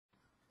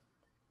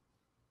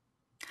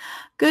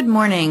Good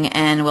morning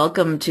and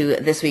welcome to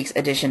this week's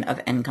edition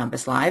of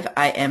NCompass Live.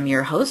 I am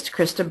your host,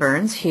 Krista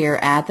Burns, here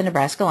at the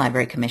Nebraska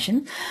Library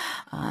Commission.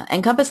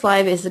 NCompass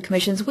Live is the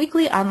Commission's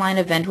weekly online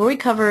event where we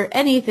cover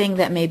anything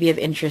that may be of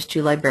interest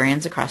to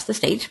librarians across the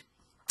state.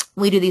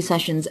 We do these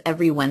sessions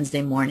every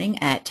Wednesday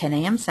morning at 10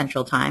 a.m.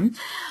 Central Time,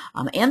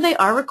 and they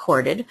are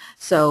recorded.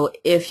 So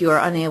if you are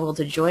unable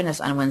to join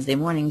us on Wednesday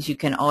mornings, you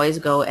can always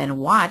go and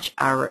watch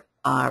our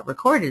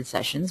recorded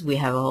sessions. We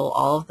have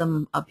all of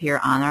them up here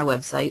on our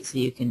website, so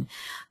you can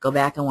go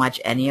back and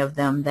watch any of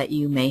them that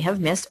you may have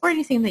missed or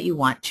anything that you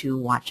want to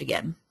watch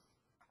again.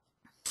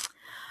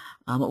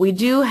 We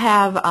do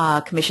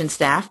have commission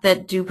staff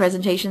that do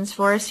presentations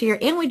for us here,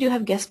 and we do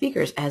have guest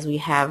speakers as we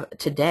have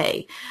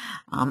today.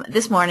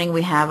 This morning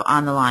we have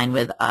on the line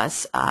with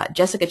us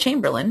Jessica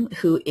Chamberlain,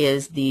 who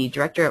is the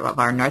director of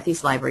our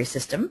Northeast Library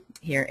System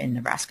here in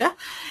Nebraska.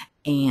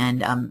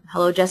 And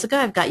hello, Jessica,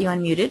 I've got you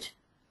unmuted.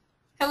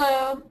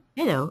 Hello.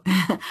 Hello.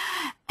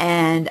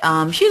 And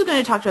she's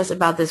going to talk to us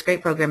about this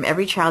great program,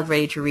 Every Child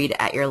Ready to Read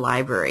at Your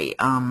Library.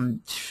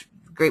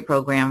 Great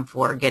program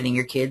for getting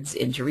your kids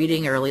into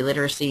reading, early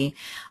literacy.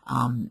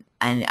 And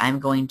I'm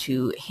going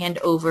to hand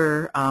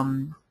over,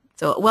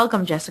 so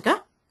welcome,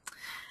 Jessica.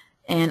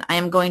 And I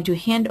am going to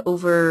hand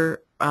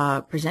over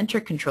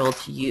presenter control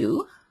to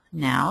you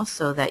now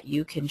so that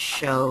you can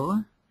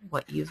show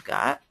what you've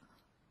got.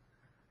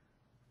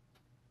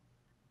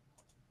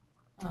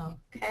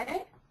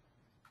 Okay.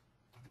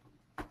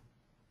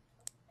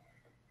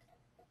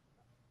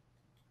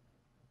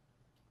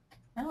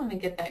 Now let me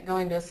get that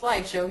going to a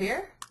slideshow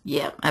here.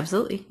 Yeah,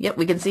 absolutely. Yep,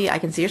 we can see. I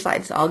can see your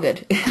slides. All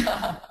good.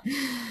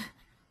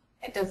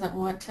 It doesn't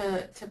want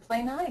to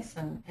play nice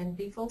and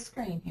be full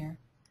screen here.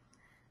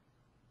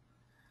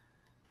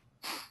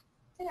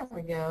 There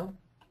we go.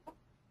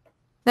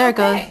 There it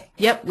goes.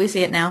 Yep, we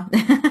see it now.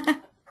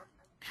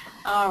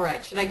 All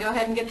right. Should I go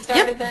ahead and get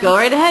started then? Go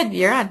right ahead.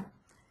 You're on.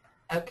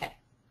 Okay.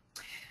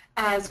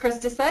 As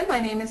Krista said,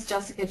 my name is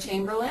Jessica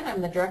Chamberlain. I'm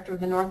the director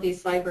of the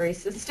Northeast Library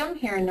System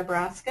here in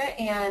Nebraska,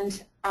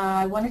 and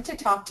I wanted to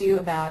talk to you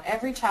about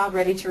Every Child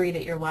Ready to Read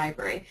at Your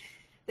Library.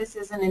 This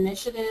is an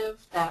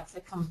initiative that's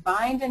a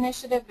combined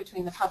initiative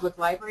between the Public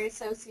Library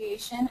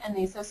Association and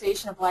the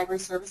Association of Library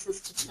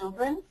Services to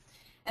Children,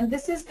 and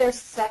this is their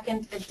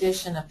second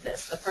edition of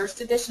this. The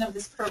first edition of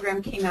this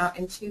program came out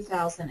in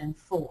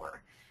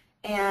 2004.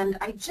 And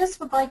I just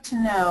would like to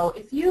know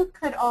if you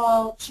could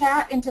all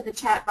chat into the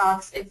chat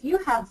box if you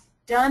have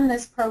done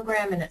this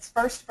program in its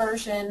first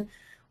version,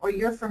 or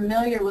you're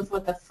familiar with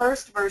what the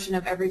first version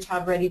of Every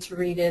Child Ready to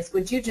Read is.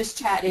 Would you just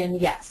chat in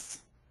yes?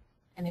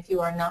 And if you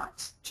are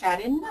not,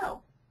 chat in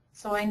no,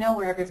 so I know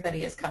where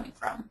everybody is coming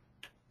from.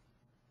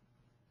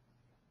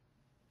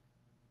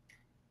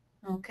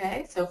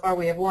 Okay, so far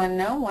we have one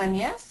no, one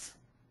yes.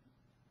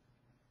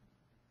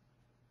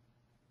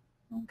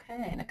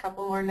 Okay, and a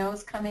couple more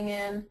no's coming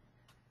in.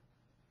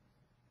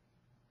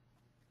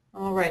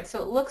 All right,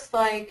 so it looks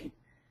like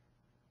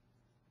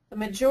the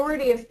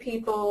majority of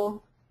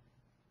people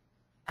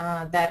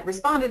that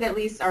responded at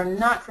least are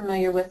not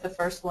familiar with the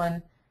first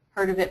one,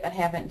 heard of it but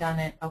haven't done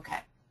it. Okay,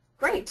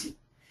 great.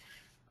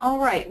 All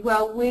right,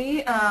 well,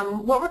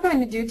 what we're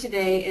going to do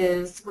today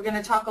is we're going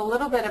to talk a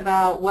little bit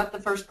about what the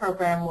first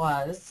program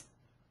was,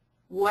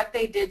 what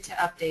they did to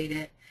update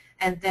it,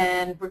 and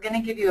then we're going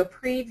to give you a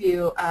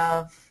preview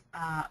of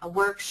a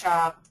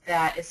workshop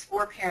that is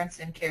for parents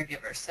and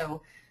caregivers.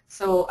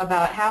 So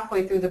about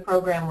halfway through the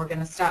program, we're going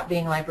to stop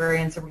being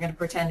librarians and we're going to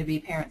pretend to be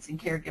parents and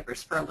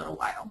caregivers for a little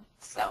while.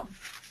 So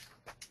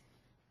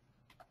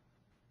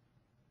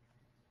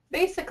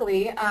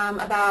basically,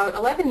 about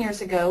 11 years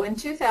ago, in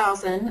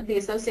 2000, the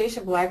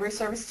Association of Library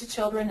Service to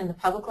Children and the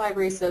Public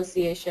Library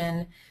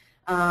Association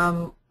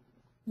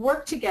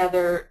worked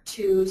together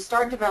to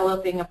start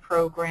developing a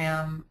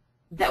program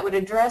that would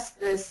address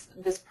this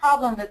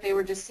problem that they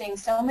were just seeing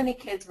so many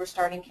kids were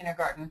starting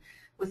kindergarten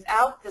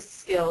without the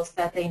skills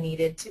that they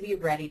needed to be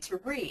ready to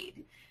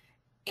read.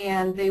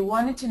 And they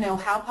wanted to know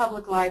how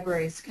public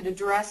libraries could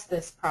address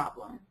this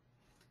problem.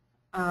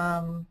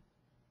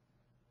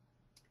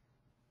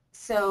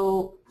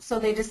 So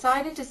they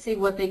decided to see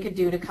what they could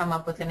do to come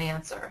up with an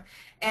answer.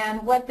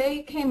 And what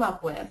they came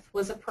up with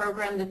was a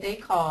program that they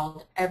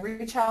called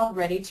Every Child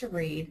Ready to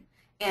Read,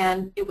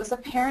 and it was a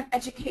parent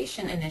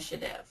education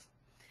initiative.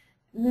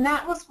 And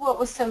that was what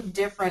was so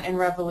different and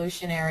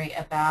revolutionary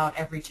about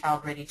Every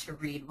Child Ready to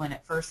Read when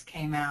it first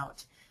came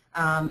out.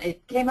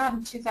 It came out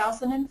in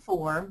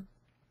 2004,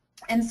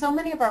 and so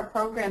many of our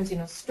programs,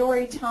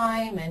 story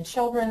time and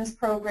children's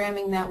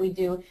programming that we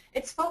do,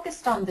 it's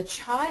focused on the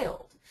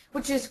child,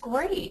 which is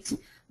great.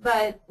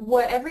 But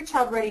what Every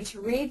Child Ready to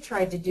Read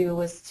tried to do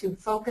was to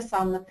focus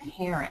on the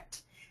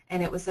parent,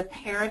 and it was a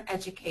parent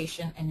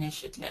education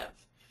initiative.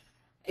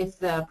 If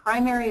the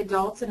primary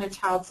adults in a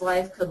child's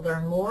life could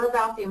learn more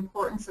about the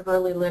importance of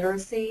early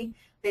literacy,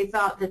 they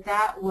thought that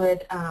that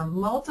would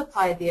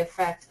multiply the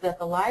effect that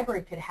the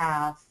library could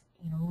have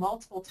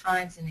multiple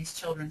times in these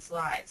children's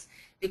lives.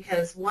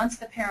 Because once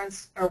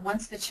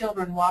the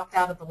children walked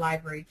out of the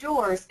library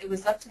doors, it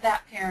was up to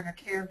that parent or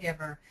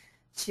caregiver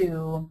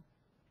to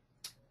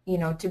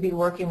to be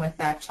working with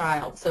that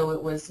child. So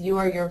it was "You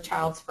Are Your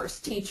Child's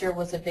First Teacher"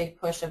 was a big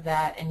push of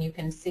that, and you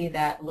can see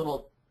that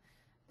little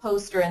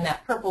poster and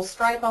that purple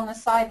stripe on the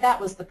side. That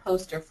was the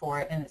poster for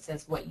it, and it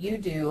says "What you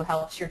do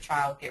helps your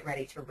child get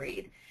ready to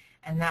read,"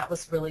 and that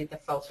was really the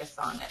focus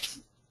on it.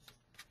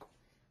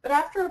 But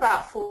after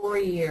about 4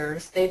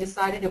 years, they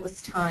decided it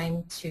was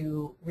time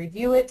to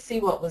review it,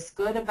 see what was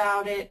good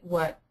about it,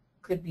 what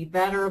could be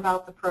better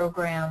about the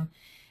program.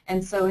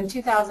 And so in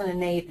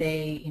 2008,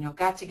 they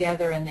got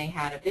together and they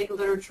had a big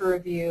literature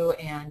review,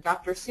 and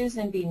Dr.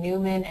 Susan B.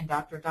 Newman and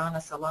Dr.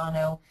 Donna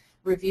Solano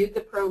reviewed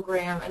the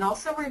program and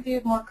also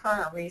reviewed more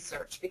current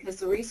research, because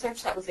the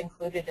research that was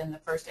included in the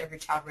first Every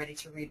Child Ready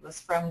to Read was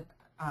from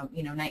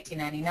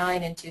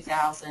 1999 and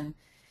 2000.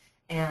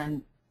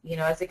 And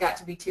as it got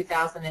to be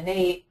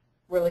 2008,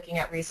 we're looking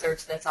at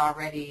research that's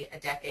already a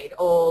decade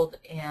old,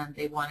 and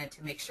they wanted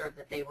to make sure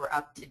that they were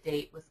up to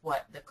date with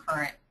what the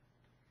current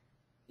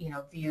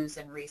views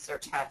and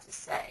research had to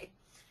say.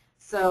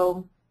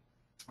 So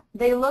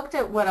they looked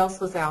at what else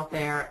was out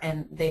there,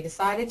 and they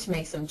decided to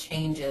make some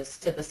changes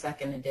to the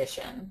second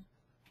edition.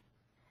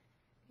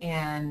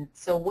 And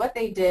so what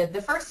they did,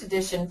 the first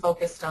edition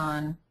focused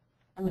on,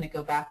 I'm going to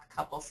go back a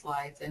couple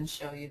slides and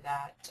show you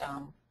that.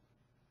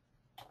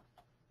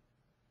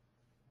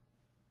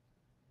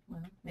 Well,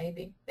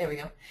 maybe. There we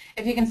go.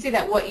 If you can see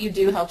that "What you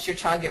do helps your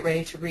child get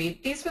ready to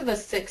read," these were the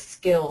 6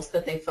 skills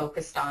that they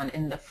focused on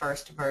in the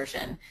first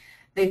version.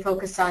 They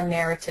focused on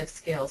narrative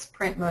skills,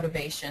 print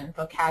motivation,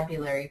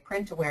 vocabulary,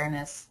 print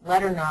awareness,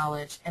 letter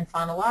knowledge, and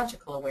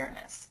phonological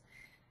awareness.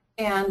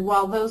 And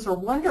while those are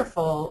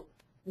wonderful,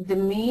 the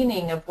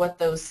meaning of what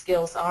those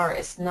skills are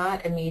is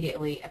not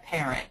immediately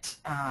apparent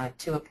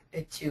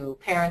to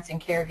parents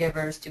and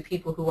caregivers, to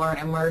people who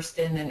aren't immersed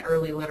in an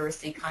early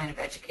literacy kind of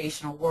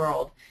educational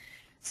world.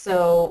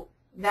 So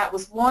that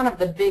was one of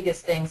the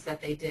biggest things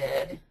that they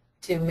did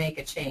to make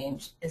a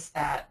change, is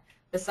that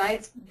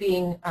besides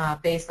being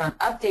based on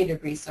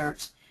updated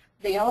research,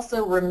 they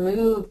also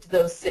removed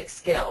those 6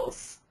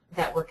 skills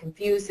that were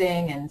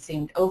confusing and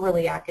seemed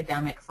overly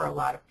academic for a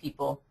lot of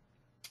people,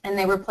 and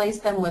they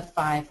replaced them with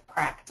 5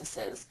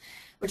 practices,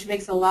 which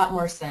makes a lot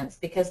more sense,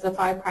 because the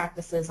 5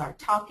 practices are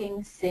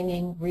talking,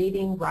 singing,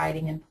 reading,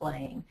 writing, and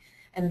playing.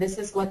 And this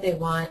is what they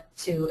want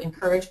to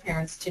encourage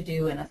parents to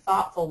do in a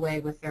thoughtful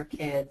way with their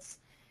kids.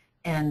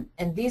 And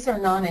these are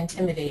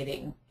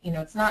non-intimidating.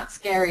 It's not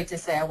scary to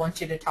say, "I want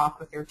you to talk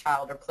with your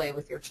child or play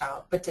with your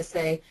child," but to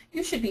say,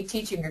 "You should be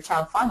teaching your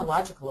child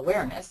phonological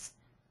awareness,"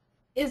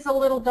 is a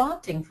little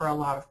daunting for a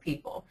lot of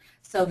people.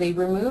 So they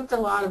removed a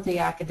lot of the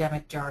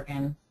academic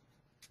jargon,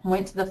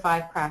 went to the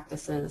 5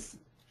 practices,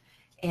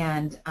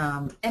 and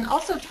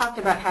also talked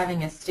about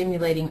having a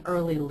stimulating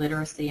early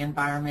literacy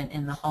environment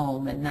in the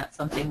home, and that's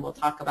something we'll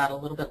talk about a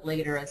little bit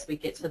later as we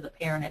get to the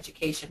parent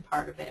education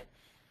part of it.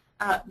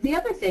 The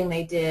other thing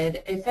they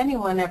did, if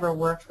anyone ever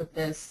worked with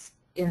this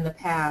in the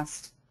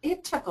past,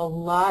 it took a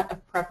lot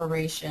of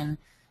preparation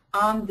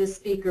on the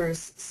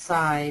speaker's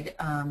side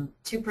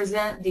to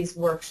present these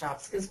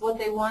workshops, because what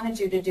they wanted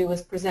you to do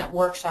was present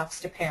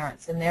workshops to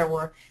parents, and there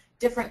were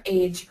different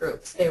age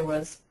groups. There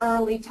was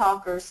early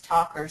talkers,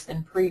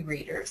 and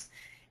pre-readers.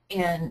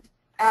 And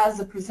as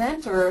a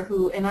presenter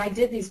and I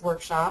did these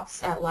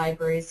workshops at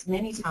libraries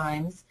many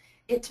times,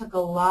 it took a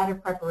lot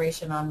of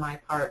preparation on my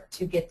part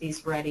to get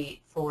these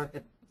ready for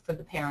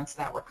the parents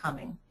that were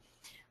coming.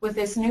 With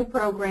this new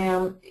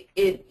program,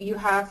 you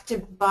have to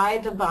buy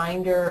the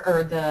binder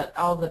or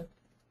all the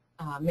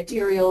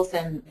materials,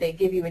 and they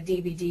give you a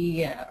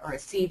DVD or a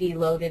CD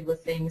loaded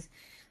with things.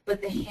 But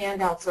the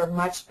handouts are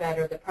much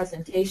better. The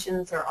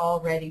presentations are all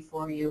ready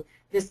for you.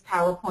 This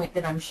PowerPoint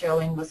that I'm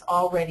showing was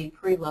already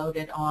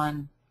preloaded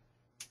on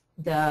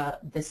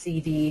the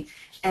CD,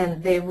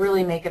 and they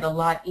really make it a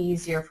lot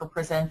easier for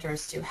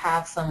presenters to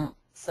have some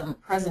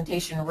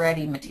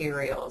presentation-ready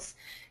materials.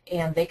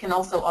 And they can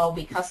also all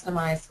be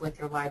customized with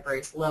your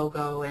library's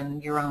logo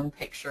and your own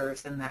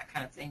pictures and that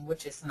kind of thing,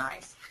 which is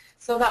nice.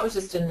 So that was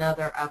just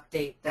another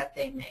update that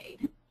they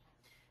made.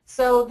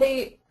 So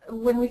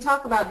when we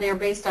talk about they're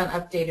based on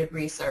updated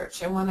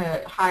research, I want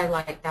to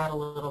highlight that a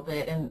little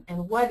bit,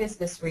 and what is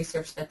this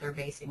research that they're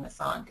basing this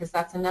on, because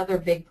that's another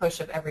big push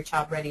of Every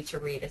Child Ready to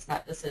Read, is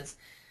that this is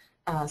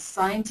a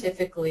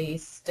scientifically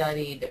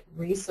studied,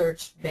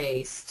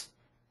 research-based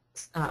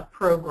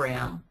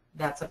program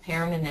that's a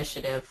parent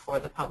initiative for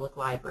the public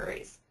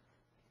libraries.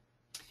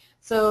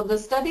 So the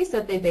studies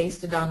that they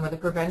based it on were the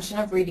prevention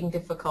of reading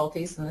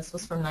difficulties, and this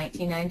was from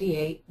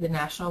 1998, the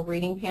National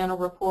Reading Panel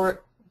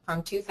Report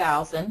from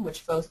 2000,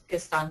 which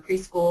focused on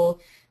preschool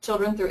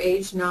children through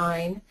age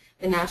 9,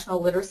 the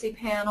National Literacy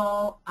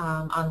Panel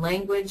on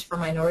language for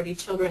minority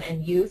children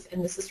and youth,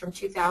 and this is from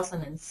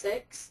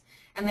 2006,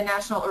 and the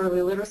National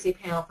Early Literacy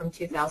Panel from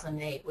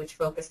 2008, which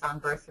focused on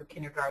birth through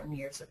kindergarten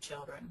years of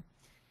children.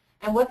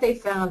 And what they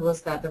found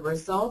was that the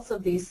results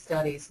of these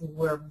studies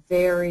were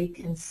very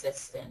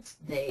consistent.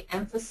 They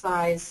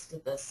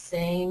emphasized the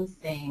same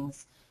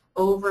things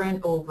over and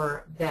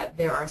over, that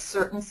there are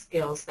certain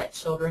skills that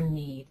children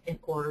need in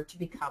order to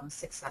become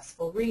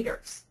successful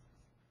readers.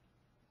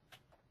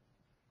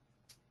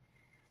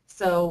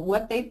 So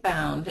what they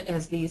found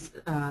as these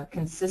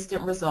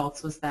consistent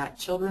results was that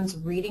children's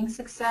reading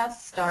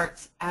success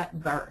starts at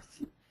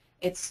birth.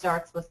 It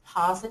starts with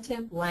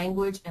positive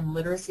language and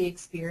literacy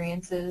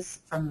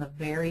experiences from the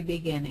very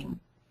beginning.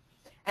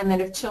 And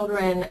that if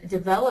children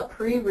develop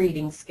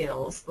pre-reading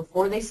skills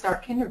before they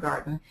start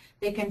kindergarten,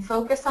 they can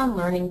focus on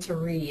learning to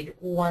read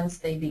once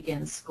they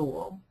begin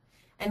school.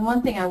 And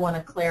one thing I want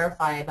to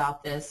clarify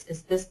about this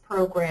is this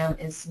program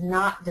is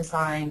not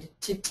designed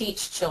to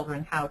teach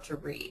children how to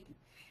read.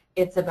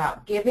 It's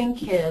about giving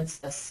kids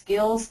the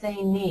skills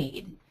they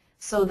need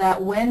so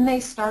that when they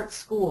start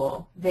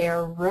school,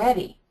 they're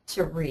ready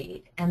to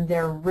read and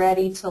they're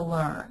ready to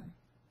learn.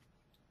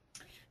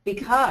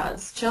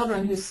 Because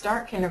children who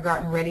start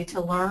kindergarten ready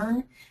to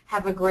learn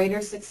have a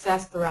greater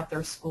success throughout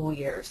their school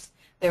years.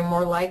 They're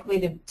more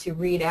likely to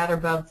read at or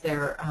above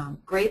their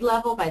grade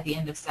level by the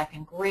end of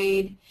second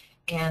grade,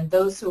 and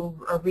those who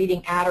are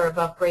reading at or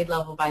above grade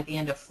level by the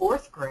end of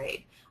fourth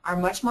grade are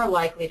much more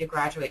likely to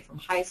graduate from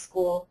high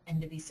school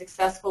and to be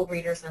successful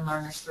readers and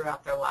learners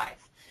throughout their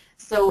life.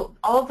 So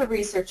all the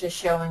research is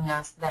showing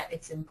us that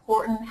it's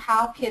important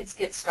how kids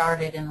get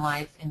started in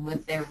life and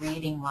with their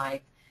reading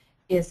life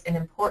is an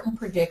important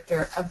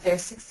predictor of their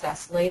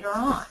success later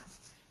on.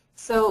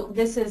 So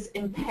this is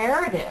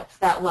imperative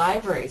that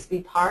libraries be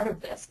part of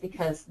this,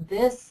 because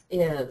this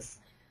is,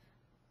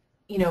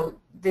 you know,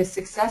 the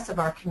success of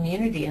our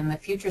community and the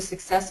future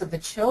success of the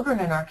children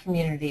in our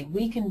community.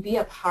 We can be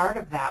a part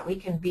of that. We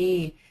can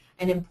be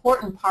an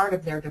important part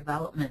of their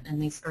development in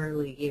these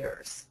early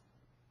years.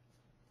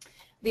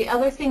 The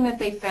other thing that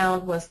they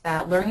found was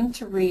that learning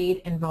to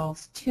read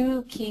involves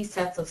two key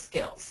sets of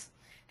skills,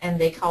 and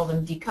they call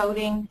them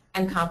decoding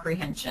and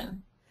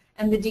comprehension.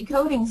 And the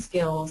decoding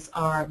skills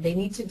are they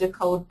need to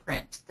decode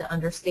print to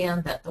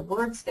understand that the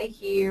words they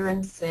hear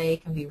and say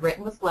can be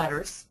written with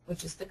letters,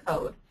 which is the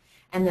code,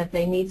 and that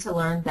they need to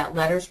learn that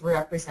letters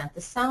represent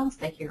the sounds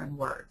they hear in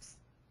words.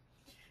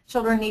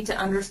 Children need to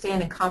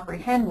understand and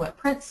comprehend what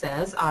print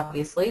says.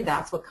 Obviously,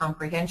 that's what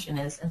comprehension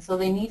is, and so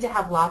they need to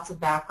have lots of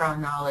background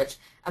knowledge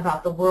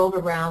about the world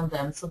around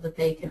them so that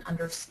they can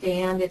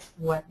understand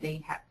what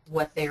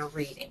they're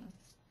reading.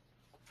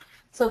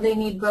 So they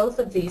need both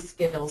of these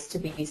skills to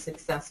be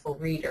successful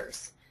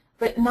readers.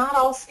 But not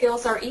all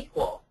skills are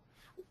equal.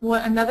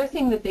 Another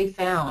thing that they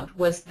found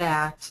was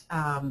that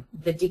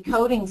the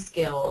decoding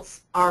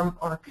skills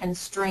are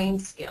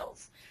constrained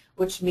skills,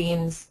 which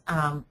means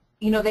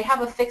you know, they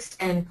have a fixed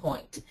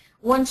endpoint.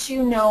 Once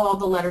you know all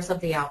the letters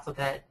of the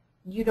alphabet,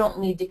 you don't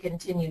need to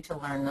continue to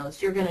learn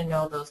those. You're going to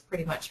know those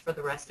pretty much for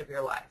the rest of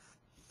your life.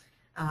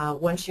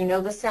 Once you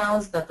know the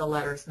sounds that the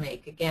letters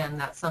make, again,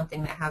 that's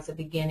something that has a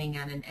beginning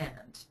and an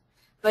end.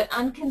 But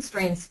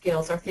unconstrained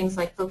skills are things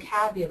like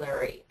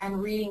vocabulary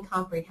and reading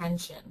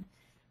comprehension,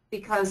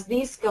 because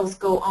these skills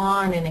go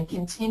on and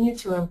continue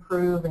to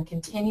improve and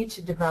continue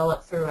to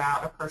develop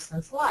throughout a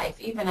person's life.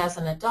 Even as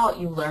an adult,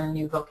 you learn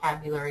new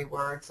vocabulary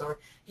words, or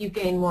you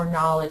gain more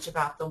knowledge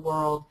about the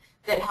world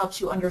that helps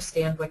you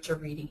understand what you're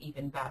reading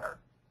even better.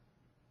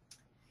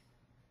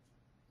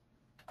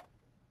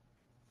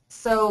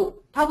 So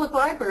public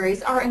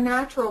libraries are a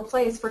natural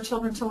place for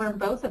children to learn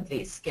both of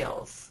these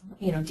skills.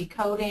 You know,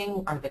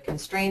 decoding are the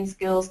constrained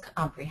skills,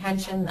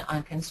 comprehension, the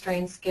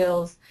unconstrained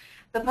skills.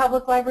 The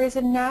public library is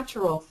a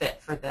natural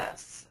fit for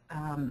this.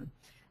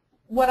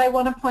 What I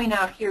want to point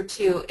out here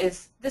too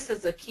is this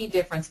is a key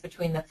difference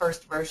between the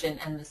first version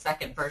and the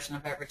second version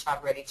of Every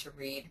Child Ready to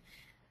Read,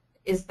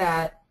 is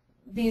that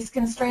these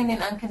constrained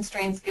and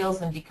unconstrained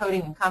skills and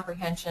decoding and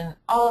comprehension,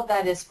 all of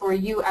that is for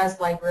you as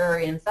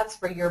librarians. That's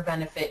for your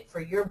benefit, for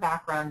your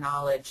background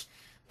knowledge.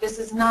 This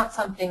is not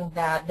something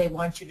that they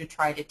want you to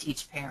try to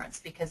teach parents,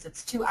 because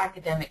it's too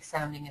academic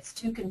sounding, it's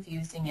too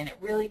confusing, and it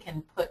really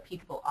can put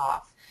people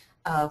off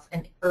of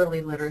an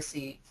early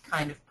literacy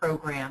kind of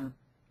program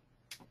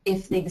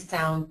if they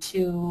sound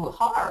too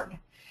hard.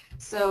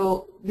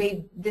 So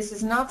this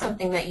is not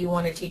something that you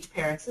want to teach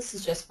parents. This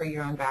is just for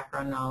your own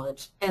background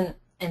knowledge. And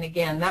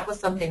again, that was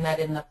something that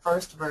in the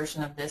first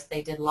version of this,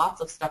 they did lots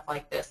of stuff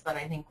like this that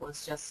I think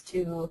was just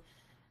too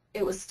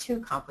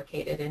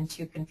complicated and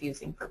too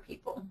confusing for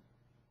people.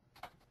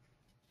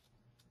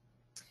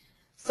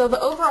 So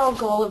the overall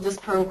goal of this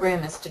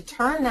program is to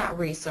turn that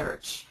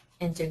research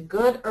into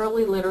good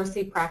early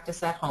literacy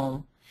practice at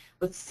home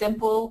with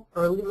simple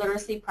early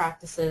literacy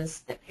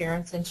practices that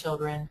parents and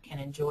children can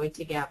enjoy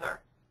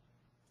together.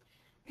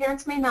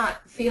 Parents may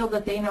not feel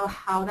that they know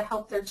how to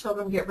help their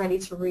children get ready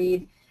to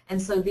read,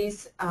 and so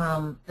these,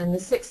 and the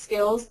 6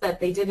 skills that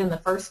they did in the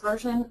first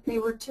version, they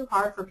were too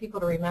hard for people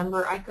to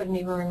remember. I couldn't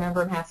even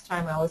remember them half the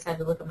time. I always had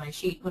to look at my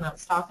sheet when I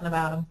was talking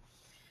about them.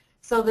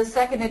 So the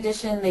second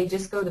edition, they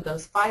just go to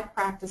those 5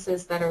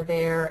 practices that are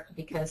there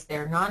because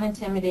they're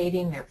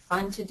non-intimidating, they're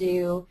fun to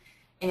do,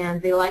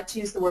 and they like to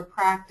use the word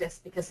practice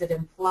because it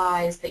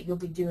implies that you'll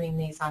be doing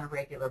these on a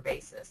regular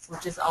basis,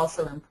 which is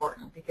also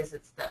important because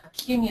it's the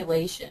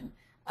accumulation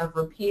of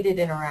repeated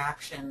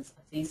interactions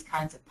of these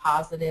kinds of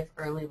positive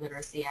early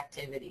literacy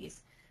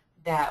activities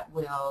that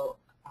will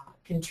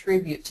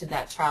contribute to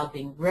that child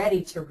being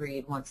ready to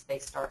read once they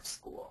start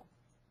school.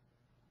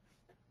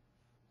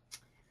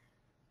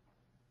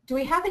 do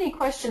we have any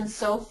questions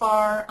so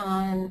far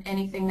on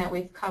anything that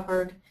we've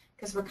covered?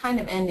 Because we're kind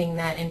of ending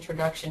that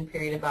introduction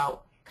period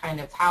about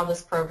kind of how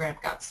this program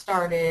got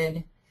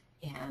started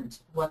and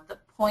what the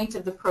point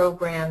of the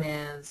program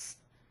is.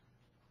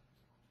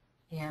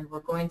 And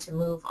we're going to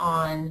move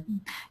on.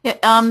 Yeah,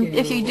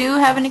 if you do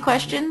have any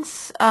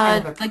questions,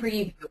 kind of a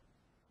preview.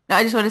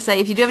 I just want to say,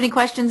 if you do have any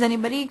questions,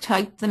 anybody,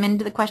 type them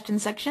into the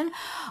questions section.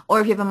 Or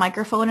if you have a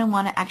microphone and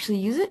want to actually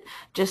use it,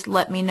 just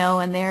let me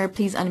know in there.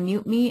 Please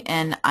unmute me,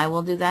 and I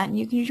will do that, and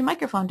you can use your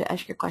microphone to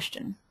ask your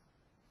question.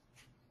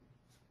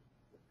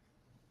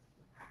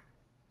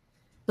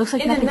 Looks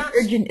like nothing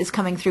urgent is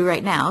coming through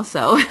right now,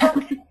 so.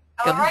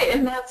 All right,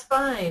 and that's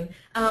fine.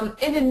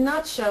 In a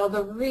nutshell,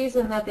 the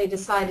reason that they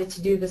decided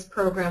to do this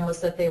program was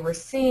that they were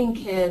seeing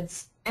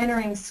kids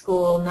entering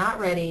school not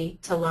ready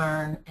to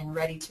learn and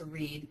ready to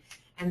read,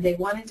 and they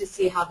wanted to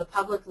see how the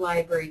public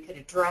library could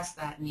address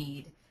that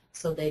need.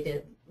 So they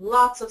did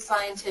lots of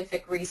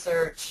scientific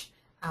research,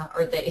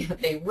 or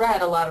they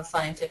read a lot of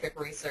scientific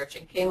research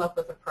and came up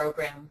with a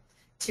program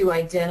to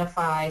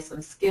identify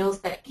some skills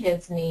that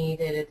kids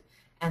needed,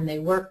 and they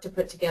worked to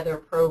put together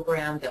a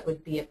program that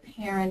would be a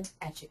parent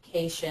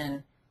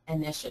education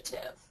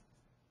initiative.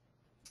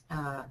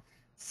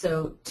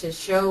 So to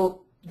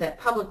show that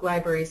public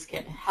libraries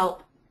can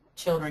help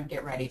children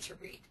get ready to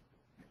read.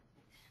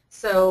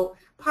 So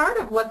part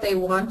of what they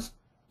want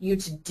you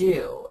to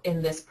do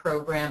in this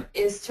program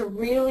is to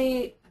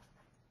really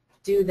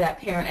do that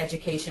parent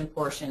education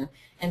portion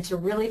and to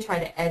really try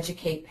to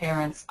educate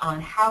parents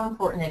on how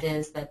important it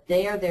is that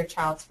they are their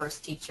child's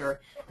first teacher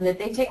and that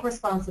they take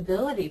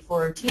responsibility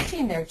for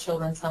teaching their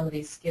children some of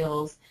these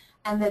skills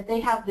and that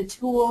they have the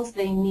tools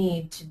they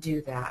need to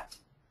do that.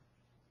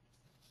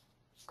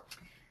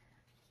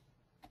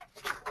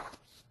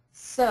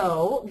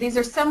 So these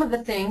are some of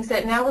the things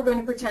that now we're going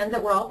to pretend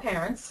that we're all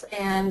parents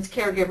and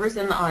caregivers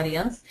in the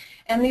audience,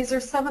 and these are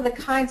some of the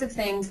kinds of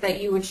things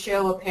that you would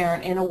show a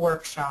parent in a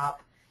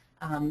workshop.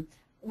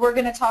 We're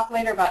going to talk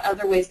later about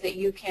other ways that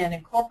you can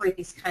incorporate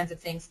these kinds of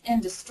things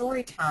into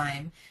story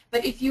time.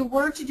 But if you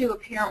were to do a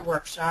parent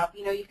workshop,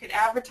 you could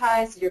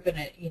advertise you're going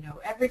to,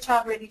 every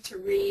child ready to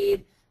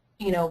read,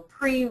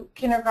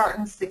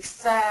 pre-kindergarten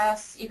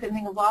success. You can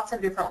think of lots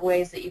of different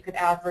ways that you could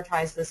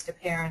advertise this to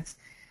parents.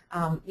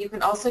 You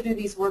can also do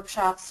these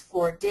workshops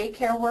for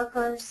daycare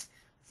workers,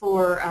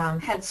 for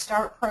Head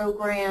Start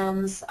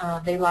programs.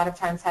 They a lot of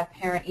times have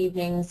parent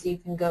evenings you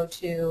can go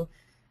to.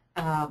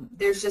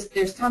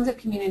 There's tons of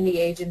community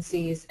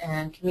agencies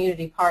and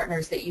community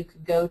partners that you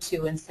could go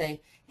to and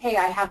say, hey,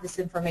 I have this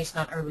information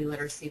on early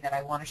literacy that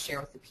I want to share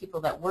with the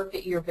people that work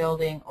at your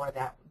building or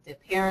that the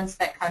parents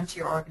that come to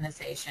your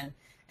organization,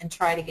 and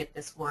try to get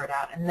this word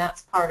out. And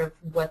that's part of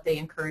what they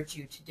encourage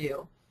you to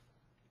do.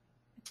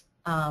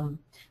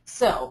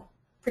 So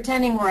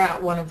pretending we're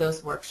at one of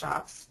those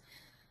workshops,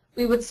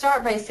 we would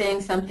start by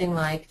saying something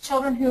like,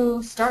 children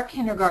who start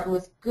kindergarten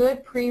with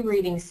good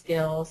pre-reading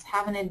skills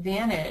have an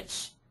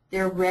advantage.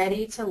 They're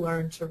ready to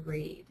learn to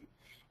read.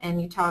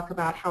 And you talk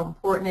about how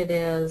important it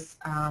is,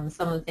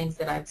 some of the things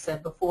that I've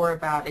said before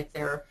about if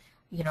they're,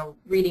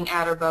 reading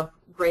at or above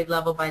grade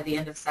level by the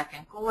end of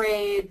second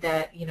grade,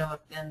 that, if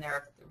then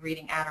they're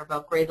reading at or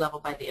above grade level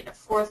by the end of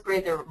fourth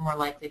grade, they're more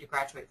likely to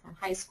graduate from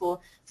high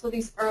school. So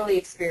these early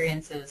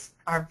experiences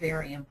are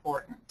very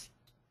important.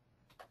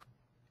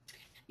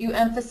 You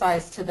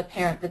emphasize to the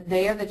parent that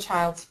they are the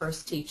child's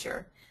first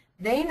teacher.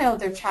 They know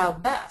their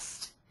child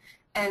best.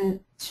 And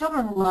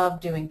children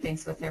love doing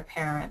things with their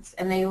parents,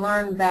 and they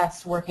learn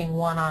best working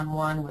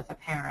one-on-one with a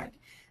parent.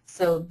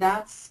 So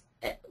that's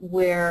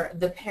where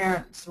the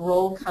parent's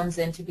role comes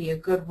in, to be a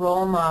good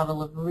role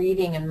model of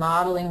reading and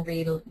modeling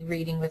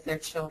reading with their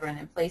children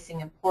and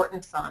placing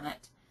importance on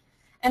it.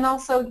 And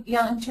also,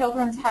 young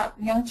children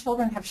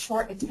have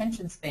short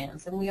attention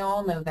spans, and we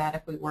all know that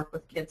if we work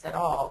with kids at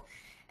all.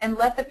 And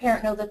let the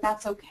parent know that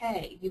that's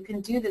okay. You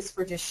can do this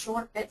for just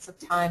short bits of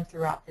time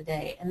throughout the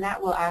day, and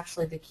that will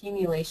actually, the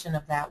accumulation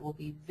of that will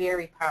be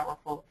very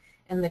powerful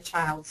in the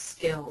child's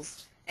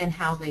skills and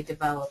how they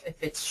develop. If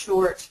it's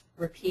short,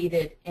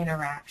 repeated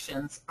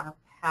interactions are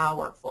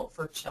powerful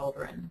for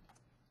children.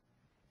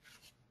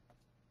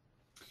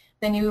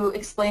 Then you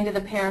explain to the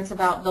parents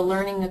about the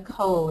learning the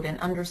code and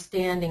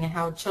understanding and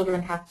how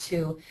children have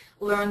to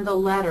learn the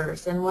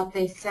letters and what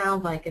they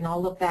sound like, and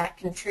all of that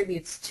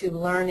contributes to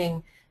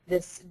learning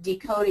this,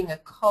 decoding a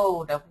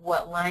code of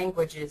what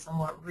language is and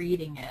what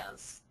reading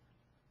is.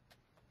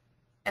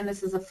 And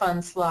this is a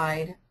fun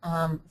slide.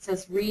 It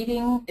says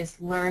reading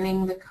is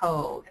learning the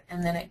code,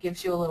 and then it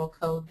gives you a little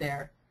code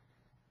there.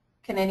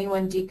 Can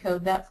anyone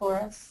decode that for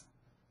us?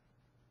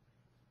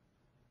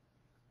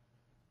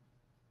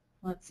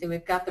 Let's see,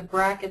 we've got the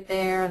bracket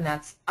there, and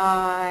that's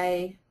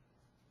I,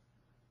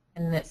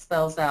 and it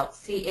spells out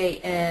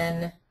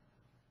C-A-N,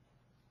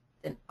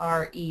 then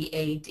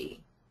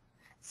R-E-A-D.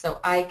 So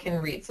I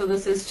can read. So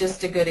this is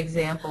just a good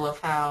example of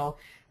how,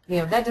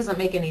 that doesn't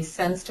make any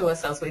sense to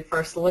us as we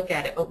first look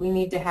at it, but we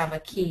need to have a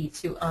key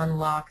to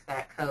unlock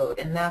that code.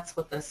 And that's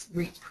what the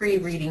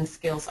pre-reading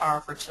skills are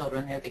for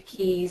children. They're the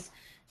keys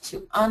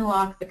to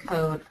unlock the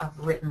code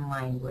of written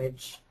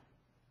language.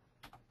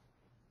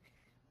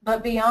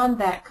 But beyond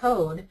that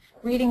code,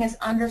 reading is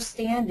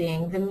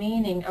understanding the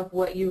meaning of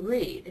what you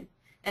read.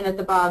 And at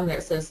the bottom there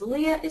it says,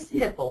 Leah is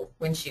hipple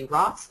when she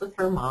rocks with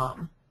her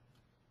mom.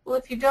 Well,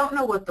 if you don't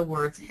know what the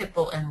words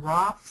hipple and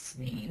rocks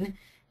mean,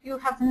 you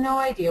have no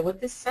idea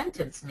what this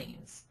sentence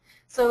means.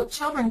 So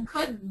children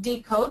could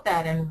decode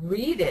that and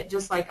read it,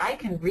 just like I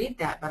can read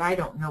that, but I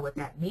don't know what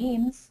that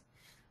means.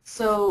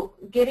 So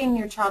getting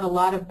your child a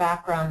lot of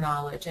background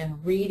knowledge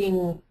and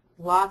reading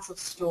lots of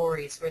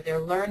stories where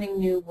they're learning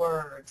new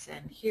words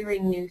and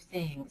hearing new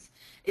things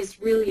is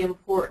really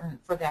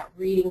important for that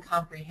reading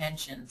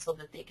comprehension so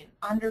that they can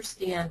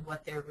understand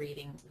what they're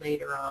reading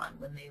later on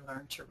when they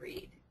learn to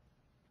read.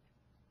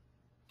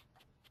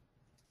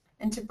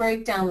 And to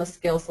break down the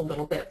skills a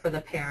little bit for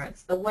the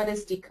parents, the what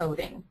is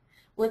decoding?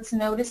 Well, it's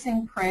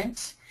noticing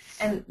print,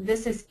 and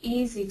this is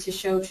easy to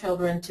show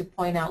children to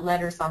point out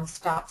letters on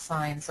stop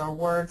signs or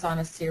words on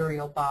a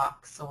cereal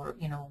box or,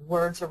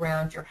 words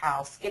around your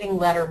house, getting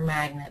letter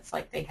magnets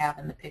like they have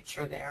in the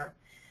picture there.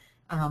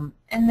 And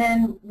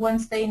then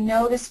once they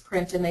notice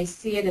print and they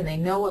see it and they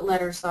know what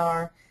letters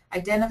are,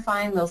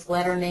 identifying those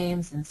letter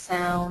names and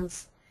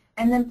sounds,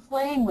 and then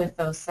playing with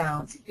those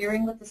sounds,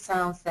 hearing what the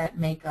sounds that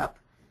make up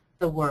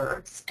the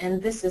words.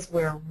 And this is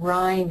where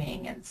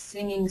rhyming and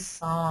singing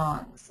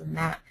songs and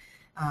that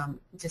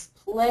just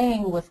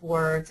playing with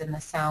words and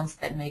the sounds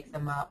that make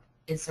them up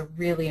is a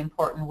really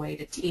important way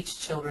to teach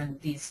children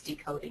these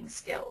decoding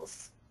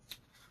skills.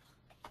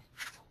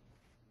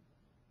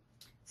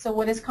 So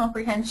what is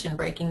comprehension?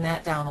 Breaking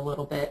that down a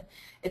little bit.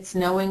 It's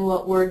knowing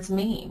what words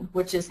mean,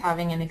 which is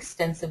having an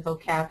extensive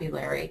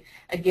vocabulary.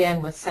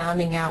 Again, with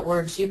sounding out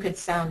words, you could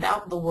sound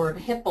out the word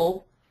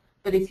hipple,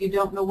 but if you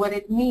don't know what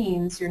it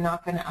means, you're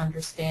not going to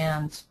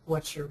understand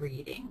what you're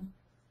reading.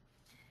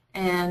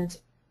 And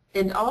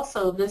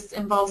also, this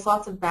involves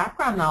lots of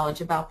background knowledge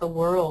about the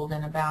world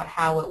and about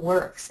how it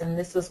works. And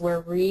this is where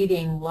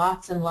reading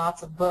lots and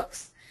lots of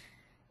books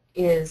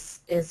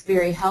is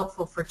very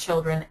helpful for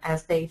children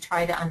as they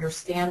try to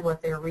understand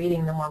what they're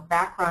reading. The more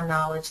background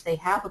knowledge they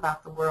have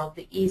about the world,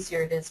 the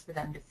easier it is for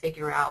them to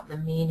figure out the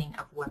meaning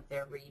of what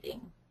they're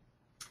reading.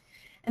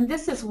 And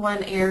this is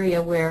one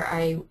area where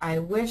I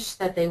wish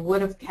that they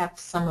would have kept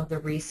some of the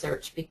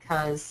research,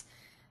 because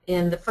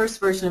in the first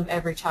version of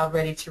Every Child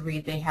Ready to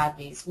Read, they had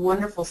these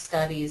wonderful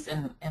studies,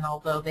 and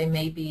although they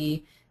may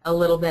be a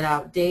little bit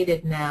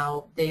outdated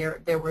now,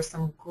 there were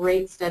some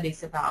great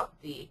studies about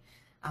the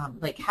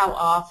like how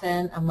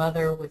often a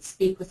mother would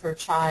speak with her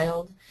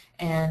child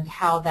and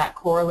how that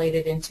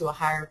correlated into a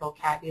higher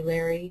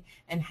vocabulary,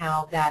 and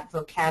how that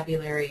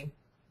vocabulary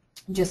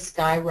just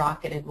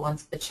skyrocketed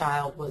once the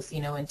child was,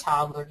 in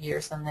toddler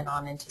years and then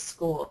on into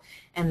school,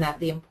 and that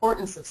the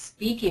importance of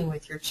speaking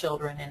with your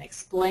children and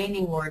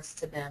explaining words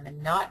to them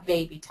and not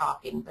baby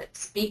talking, but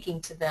speaking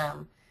to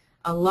them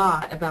a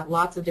lot about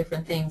lots of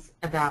different things,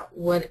 about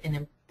what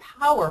an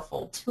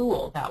powerful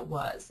tool that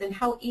was and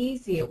how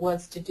easy it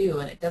was to do,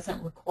 and it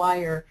doesn't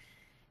require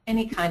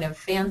any kind of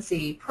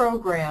fancy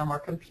program or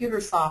computer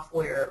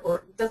software,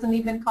 or doesn't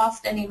even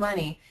cost any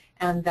money,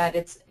 and that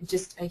it's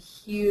just a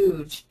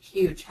huge,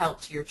 huge help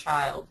to your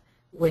child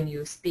when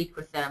you speak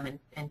with them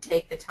and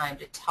take the time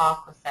to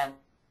talk with them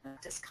in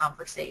this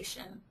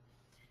conversation.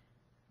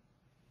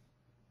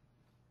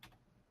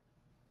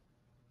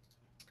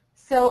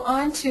 So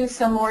on to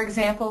some more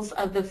examples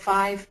of the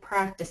 5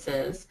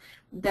 practices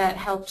that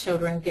help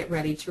children get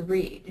ready to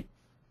read.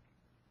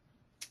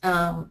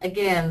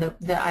 Again,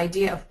 the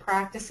idea of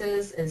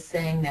practices is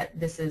saying that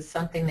this is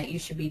something that you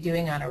should be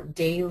doing on a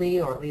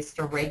daily or at least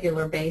a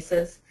regular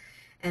basis.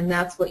 And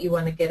that's what you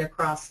want to get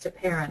across to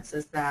parents,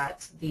 is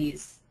that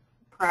these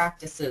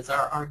practices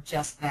are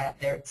just that.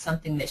 They're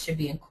something that should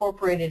be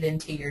incorporated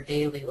into your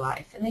daily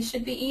life, and they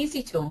should be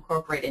easy to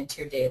incorporate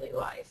into your daily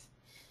life.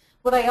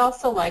 What I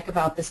also like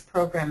about this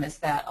program is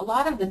that a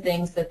lot of the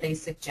things that they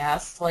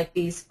suggest, like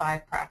these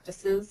 5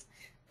 practices,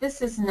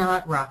 this is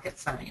not rocket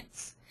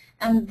science.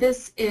 And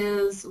this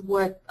is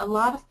what a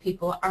lot of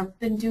people have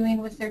been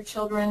doing with their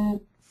children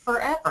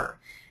forever.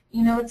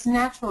 It's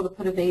natural to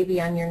put a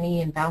baby on your knee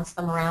and bounce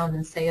them around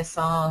and say a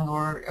song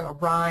or a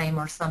rhyme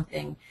or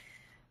something.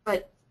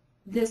 But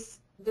this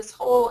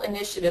whole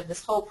initiative,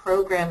 this whole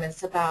program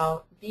is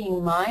about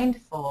being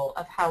mindful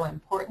of how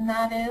important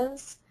that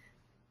is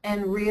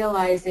and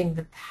realizing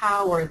the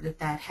power that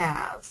that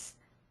has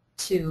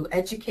to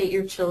educate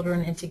your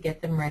children and to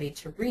get them ready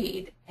to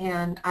read.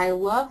 And I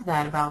love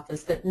that about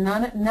this, that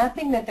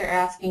nothing that they're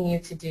asking you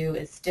to do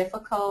is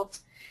difficult.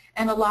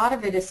 And a lot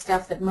of it is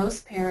stuff that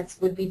most parents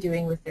would be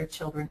doing with their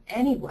children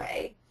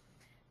anyway.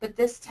 But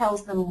this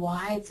tells them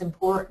why it's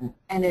important,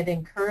 and it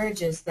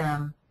encourages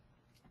them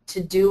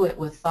to do it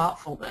with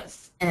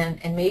thoughtfulness and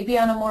maybe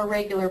on a more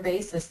regular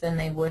basis than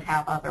they would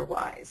have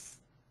otherwise.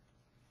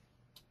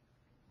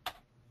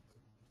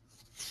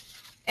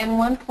 And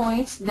one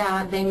point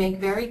that they make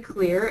very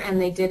clear,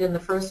 and they did in the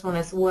first one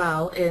as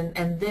well,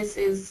 and this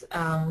is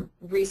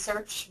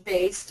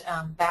research-based,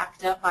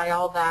 backed up by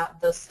all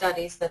those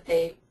studies that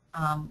they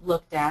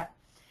looked at,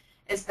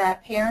 is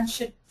that parents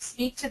should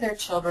speak to their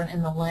children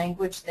in the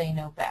language they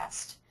know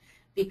best,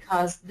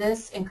 because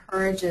this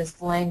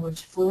encourages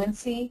language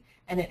fluency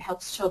and it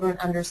helps children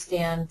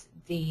understand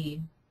the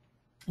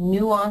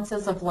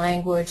nuances of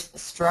language, the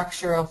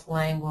structure of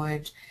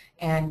language,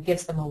 and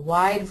gives them a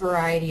wide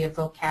variety of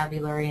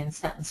vocabulary and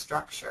sentence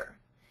structure.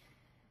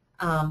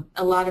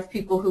 A lot of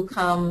people who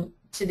come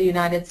to the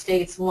United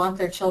States want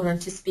their children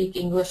to speak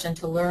English and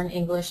to learn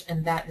English,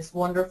 and that is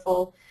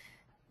wonderful.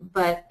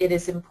 But it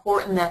is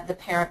important that the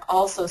parent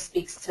also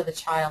speaks to the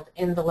child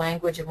in the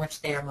language in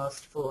which they are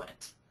most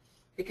fluent,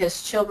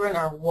 because children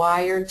are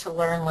wired to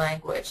learn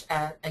language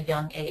at a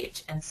young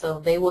age, and so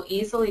they will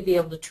easily be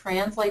able to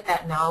translate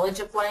that knowledge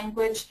of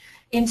language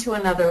into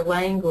another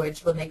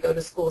language when they go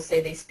to school.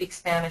 Say they speak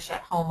Spanish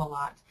at home a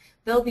lot.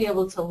 They'll be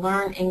able to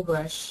learn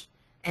English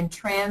and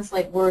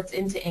translate words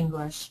into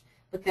English,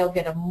 but they'll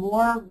get a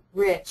more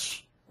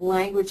rich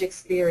language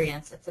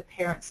experience if the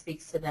parent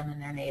speaks to them in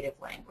their native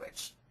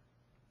language.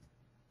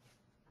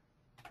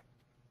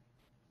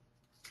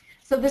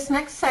 So this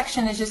next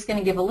section is just going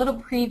to give a little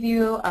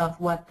preview of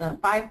what the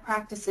 5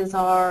 practices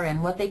are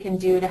and what they can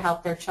do to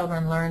help their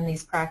children learn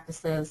these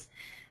practices.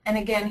 And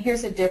again,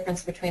 here's a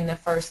difference between the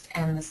first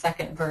and the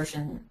second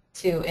version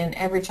too. In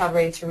Every Child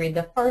Ready to Read,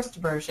 the first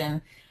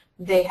version,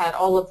 they had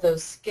all of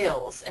those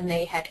skills and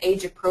they had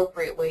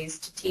age-appropriate ways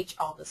to teach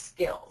all the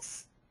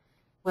skills.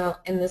 Well,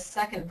 in the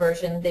second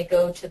version, they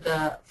go to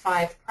the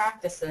 5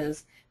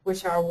 practices,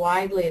 which are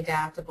widely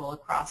adaptable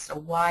across a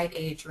wide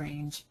age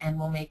range and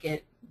will make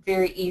it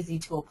very easy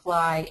to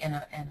apply in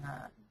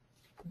a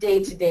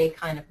day-to-day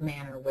kind of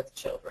manner with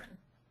children.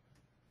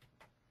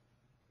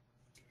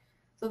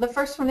 So the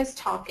first one is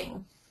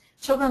talking.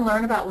 Children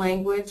learn about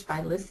language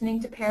by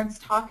listening to parents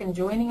talk and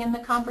joining in the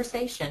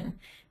conversation.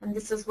 And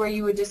this is where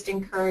you would just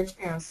encourage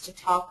parents to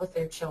talk with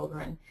their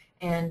children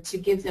and to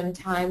give them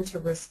time to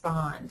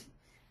respond.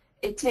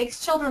 It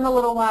takes children a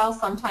little while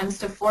sometimes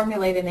to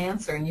formulate an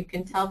answer, and you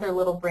can tell their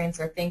little brains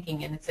are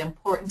thinking, and it's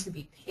important to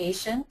be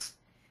patient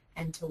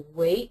and to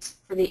wait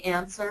for the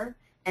answer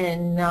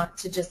and not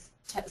to just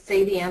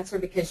say the answer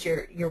because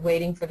you're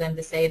waiting for them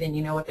to say it and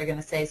you know what they're going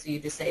to say, so you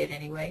just say it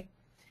anyway.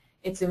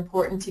 It's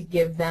important to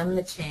give them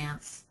the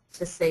chance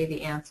to say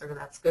the answer.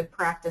 That's good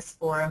practice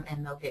for them,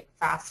 and they'll get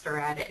faster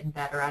at it and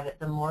better at it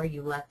the more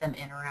you let them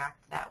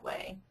interact that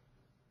way.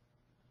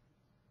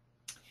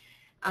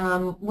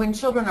 When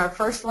children are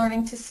first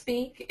learning to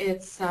speak,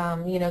 it's,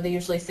 you know, they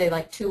usually say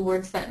like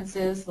 2-word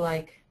sentences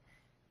like,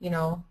 you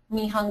know,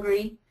 me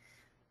hungry.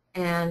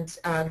 And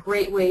a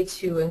great way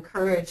to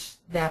encourage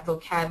that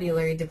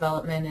vocabulary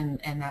development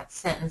and that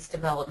sentence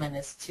development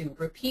is to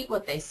repeat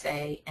what they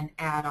say and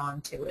add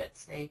on to it.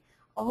 Say,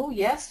 oh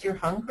yes, you're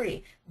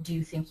hungry. Do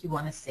you think you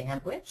want a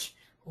sandwich?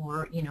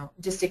 Or, you know,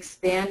 just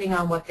expanding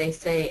on what they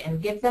say,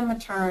 and give them a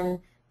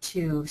turn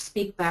to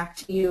speak back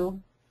to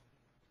you.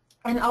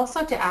 And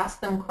also to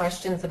ask them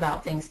questions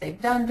about things they've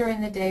done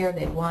during the day or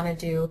they want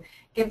to do.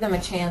 Give them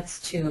a chance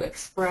to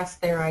express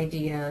their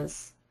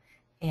ideas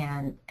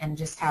and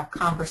just have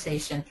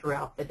conversation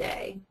throughout the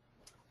day.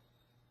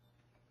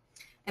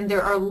 And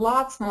there are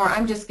lots more.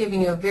 I'm just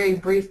giving you a very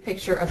brief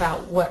picture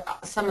about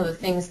what some of the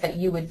things that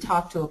you would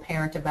talk to a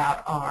parent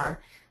about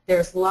are.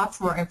 There's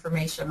lots more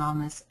information on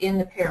this in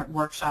the parent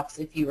workshops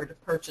if you were to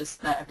purchase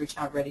the Every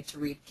Child Ready to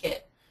Read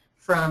kit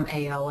from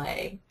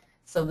ALA.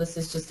 So this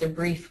is just a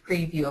brief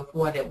preview of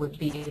what it would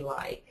be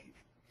like.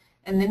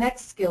 And the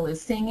next skill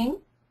is singing.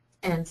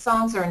 And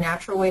songs are a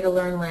natural way to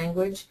learn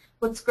language.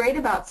 What's great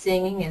about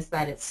singing is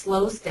that it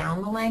slows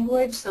down the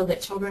language so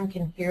that children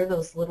can hear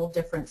those little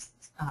different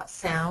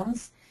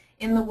sounds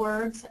in the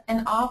words.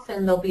 And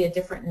often there'll be a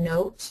different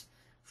note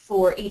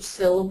for each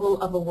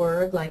syllable of a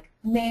word, like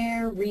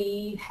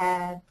Mary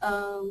had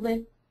a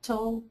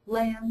little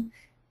lamb.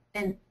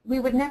 And we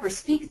would never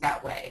speak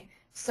that way.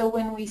 So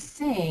when we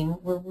sing,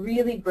 we're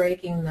really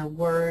breaking the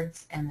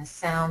words and the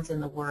sounds in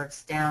the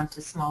words down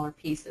to smaller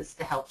pieces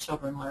to help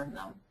children learn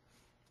them.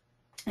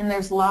 And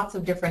there's lots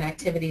of different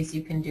activities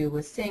you can do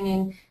with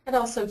singing. It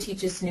also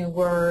teaches new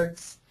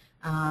words,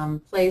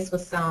 plays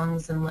with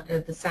songs and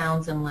the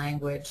sounds and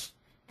language.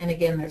 And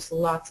again, there's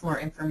lots more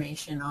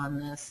information on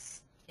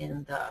this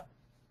in the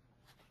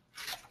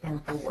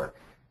work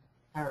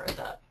or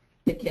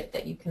the kit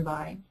that you can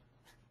buy.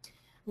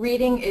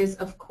 Reading is,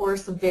 of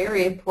course,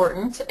 very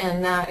important,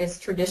 and that is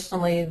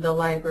traditionally the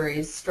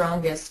library's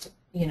strongest,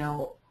 you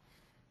know,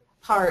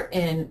 part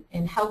in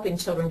helping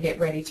children get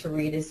ready to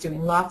read, is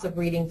doing lots of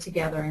reading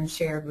together and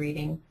shared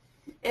reading.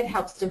 It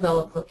helps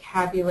develop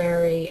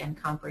vocabulary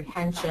and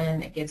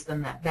comprehension. It gives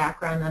them that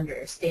background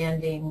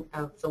understanding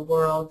of the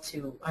world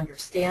to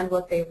understand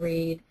what they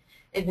read.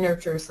 It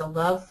nurtures a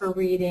love for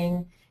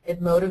reading. It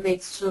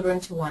motivates children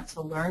to want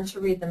to learn to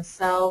read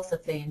themselves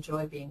if they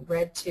enjoy being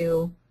read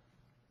to.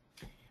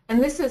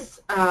 And this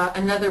is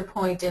another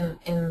point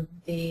in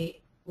the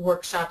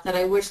workshop that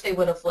I wish they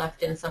would have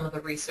left in some of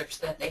the research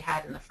that they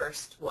had in the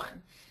first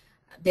one.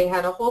 They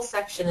had a whole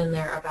section in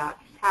there about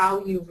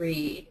how you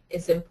read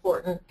is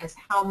important as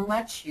how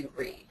much you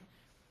read.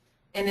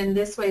 And in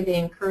this way, they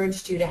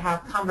encouraged you to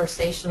have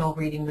conversational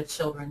reading with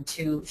children,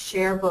 to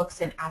share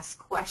books and ask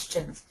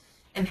questions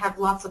and have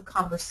lots of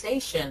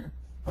conversation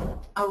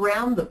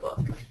around the book,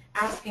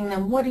 asking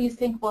them, what do you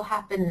think will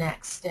happen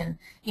next? And,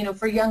 you know,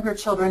 for younger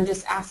children,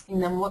 just asking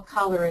them, what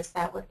color is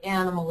that? What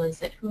animal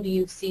is it? Who do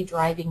you see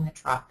driving the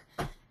truck?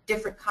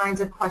 Different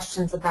kinds of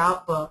questions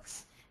about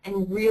books,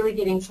 and really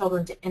getting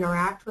children to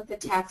interact with the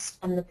text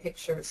and the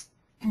pictures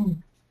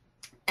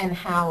and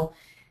how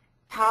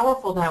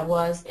powerful that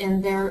was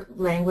in their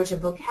language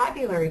and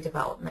vocabulary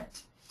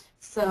development.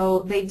 So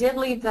they did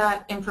leave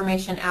that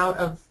information out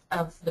of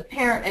the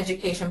parent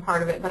education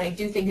part of it, but I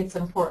do think it's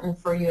important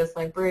for you as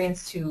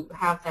librarians to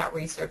have that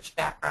research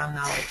background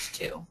knowledge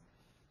too.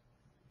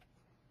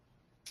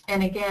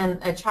 And again,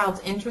 a child's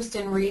interest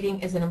in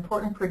reading is an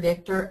important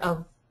predictor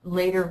of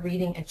later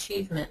reading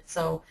achievement.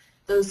 So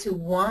those who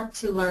want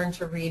to learn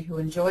to read, who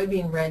enjoy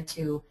being read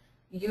to,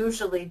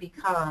 usually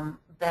become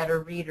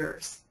better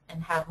readers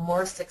and have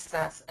more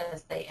success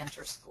as they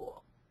enter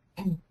school.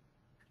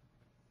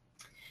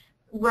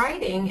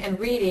 Writing and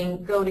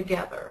reading go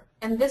together,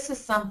 and this is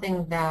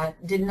something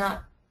that did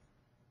not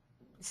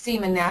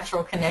seem a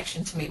natural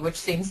connection to me, which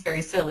seems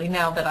very silly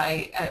now that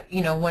I,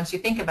 you know, once you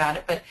think about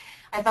it, but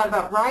I thought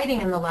about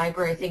writing in the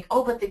library. I think,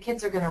 oh, but the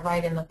kids are going to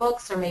write in the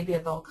books, or maybe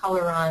they'll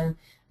color on,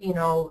 you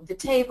know, the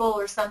table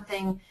or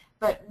something,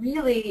 but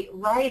really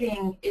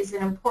writing is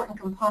an important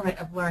component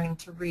of learning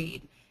to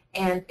read.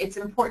 And it's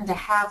important to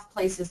have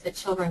places that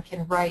children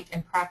can write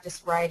and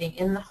practice writing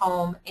in the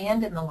home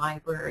and in the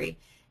library,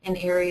 in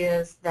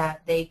areas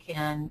that they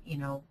can, you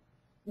know,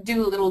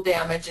 do a little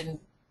damage, and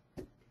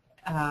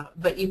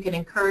but you can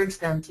encourage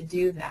them to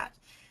do that.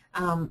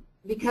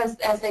 Because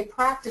as they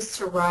practice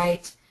to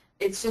write,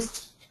 it's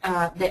just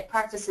that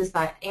practices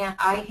that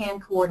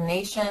eye-hand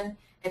coordination.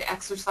 It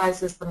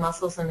exercises the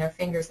muscles in their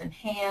fingers and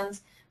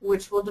hands,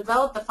 which will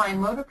develop the fine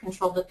motor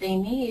control that they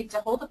need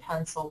to hold a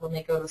pencil when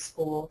they go to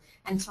school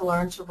and to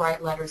learn to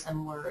write letters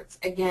and words.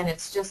 Again,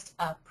 it's just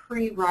a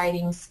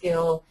pre-writing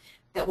skill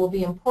that will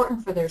be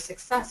important for their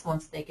success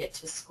once they get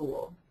to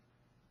school.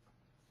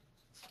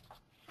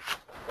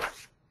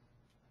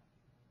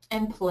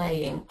 And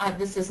playing.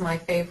 This is my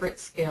favorite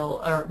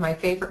skill, or my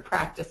favorite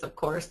practice, of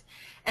course,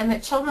 and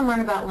that children learn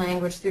about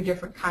language through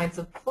different kinds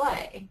of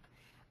play.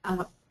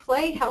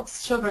 Play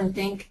helps children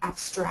think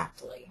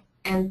abstractly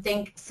and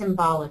think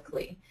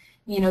symbolically.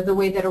 You know, the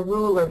way that a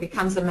ruler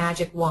becomes a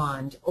magic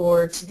wand,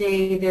 or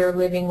today they're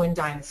living when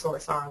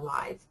dinosaurs are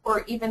alive,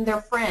 or even their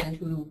friend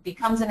who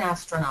becomes an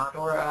astronaut,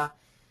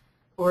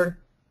 or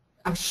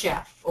a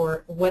chef,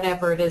 or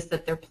whatever it is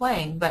that they're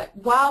playing. But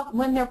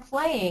when they're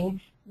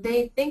playing,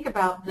 they think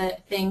about the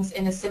things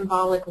in a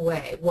symbolic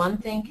way. One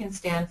thing can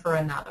stand for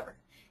another.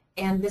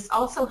 And this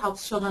also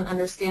helps children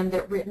understand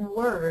that written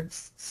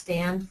words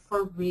stand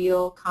for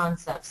real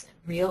concepts,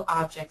 real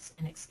objects,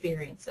 and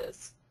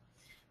experiences.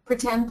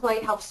 Pretend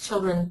play helps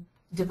children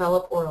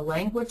develop oral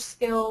language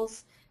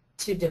skills,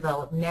 to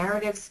develop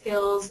narrative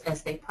skills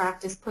as they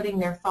practice putting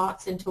their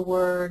thoughts into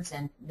words,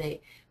 and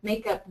they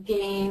make up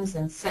games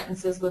and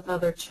sentences with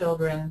other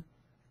children.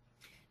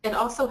 It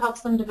also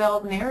helps them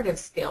develop narrative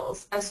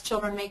skills as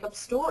children make up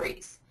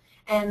stories.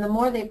 And the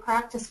more they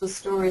practice with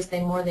stories,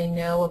 the more they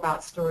know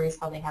about stories,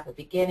 how they have a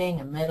beginning,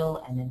 a middle,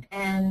 and an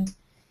end.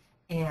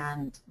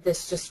 And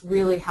this just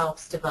really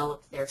helps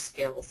develop their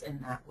skills in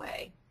that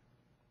way.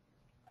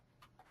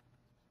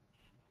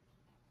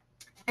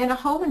 And a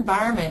home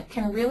environment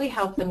can really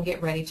help them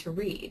get ready to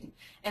read.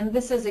 And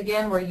this is,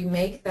 again, where you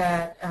make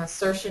that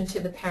assertion to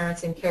the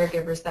parents and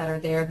caregivers that are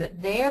there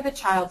that they are the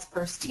child's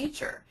first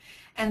teacher.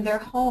 And their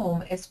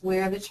home is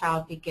where the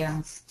child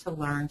begins to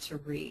learn to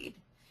read.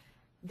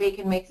 They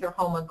can make their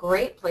home a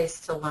great place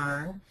to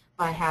learn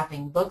by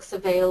having books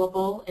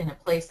available in a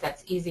place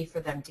that's easy for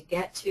them to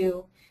get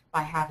to,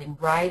 by having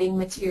writing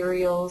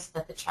materials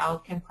that the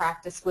child can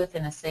practice with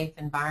in a safe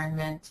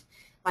environment,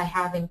 by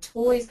having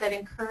toys that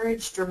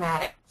encourage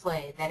dramatic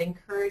play, that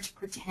encourage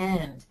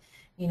pretend,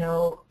 you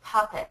know,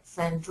 puppets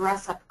and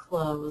dress-up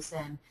clothes,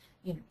 and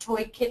you know,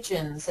 toy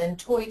kitchens and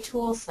toy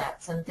tool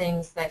sets and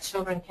things that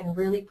children can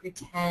really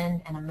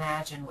pretend and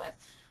imagine with.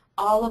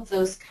 All of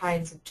those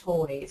kinds of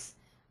toys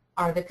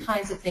are the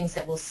kinds of things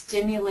that will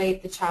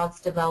stimulate the child's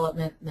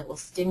development, that will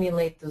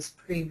stimulate those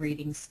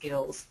pre-reading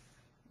skills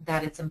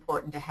that it's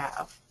important to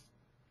have.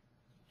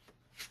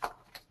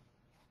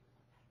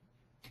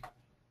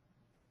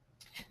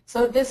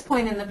 So at this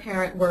point in the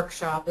parent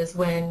workshop is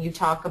when you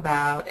talk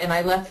about, and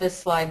I left this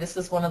slide, this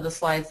is one of the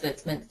slides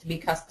that's meant to be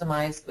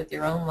customized with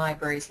your own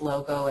library's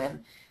logo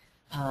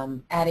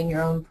and adding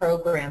your own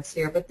programs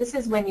here, but this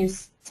is when you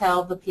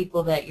tell the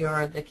people that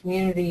you're the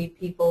community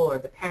people or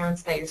the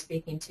parents that you're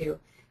speaking to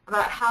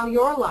about how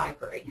your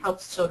library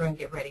helps children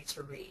get ready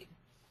to read.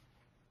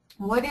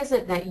 What is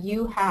it that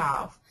you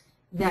have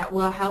that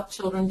will help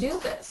children do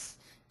this?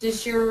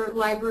 Does your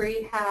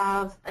library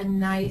have a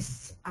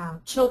nice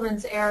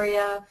children's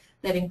area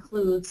that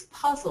includes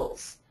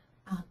puzzles,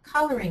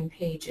 coloring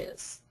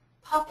pages,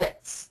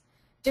 puppets,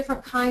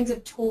 different kinds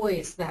of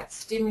toys that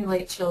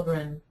stimulate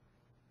children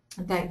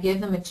that give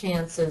them a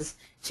chances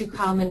to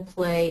come and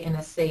play in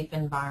a safe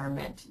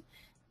environment.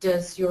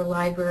 Does your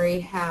library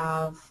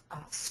have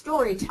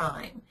story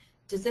time?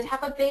 Does it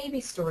have a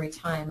baby story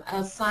time,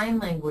 a sign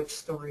language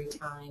story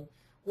time?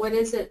 What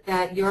is it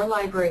that your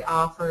library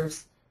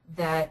offers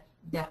that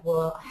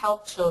will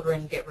help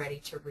children get ready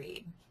to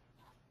read?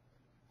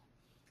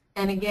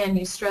 And again,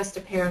 you stress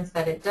to parents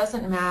that it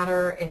doesn't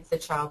matter if the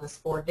child is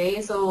 4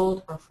 days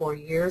old or 4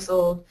 years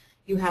old.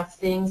 You have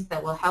things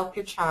that will help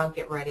your child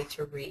get ready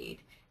to read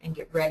and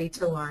get ready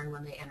to learn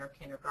when they enter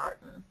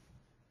kindergarten.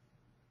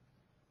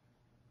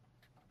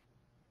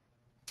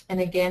 And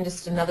again,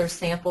 just another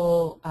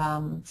sample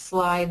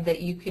slide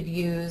that you could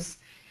use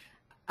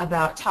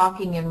about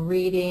talking and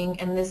reading.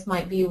 And this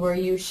might be where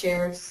you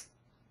share,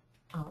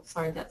 oh,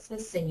 sorry, that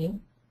says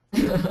singing.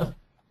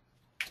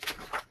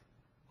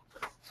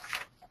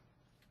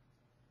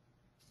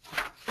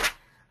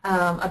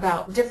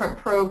 About different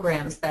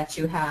programs that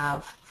you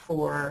have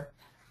for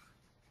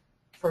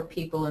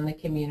people in the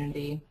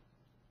community.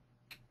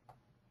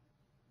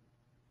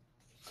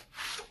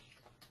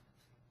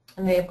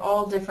 And they have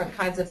all different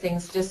kinds of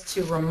things just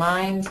to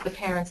remind the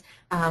parents.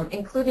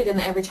 Included in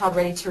the Every Child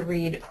Ready to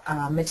Read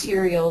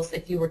materials,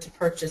 if you were to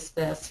purchase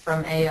this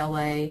from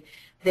ALA,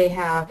 they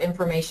have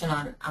information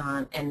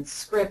on and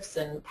scripts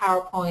and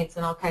PowerPoints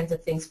and all kinds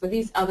of things for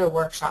these other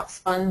workshops,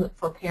 fun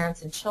for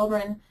parents and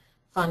children,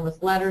 fun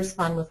with letters,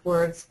 fun with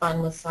words,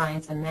 fun with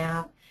science and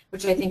math,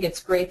 which I think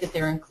it's great that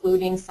they're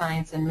including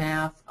science and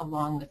math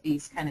along with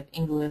these kind of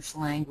English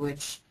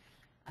language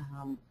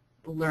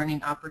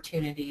learning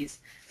opportunities.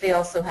 They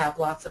also have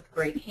lots of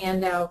great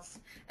handouts.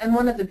 And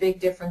one of the big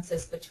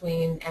differences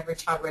between Every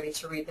Child Ready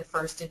to Read, the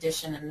first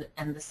edition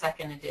and the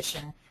second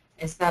edition,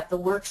 is that the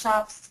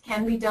workshops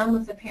can be done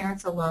with the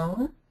parents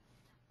alone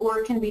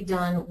or can be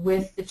done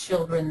with the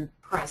children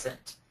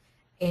present.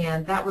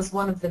 And that was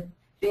one of the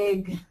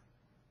big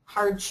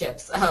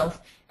hardships of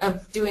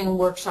doing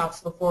workshops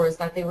before, is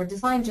that they were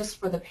designed just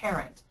for the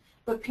parent.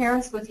 But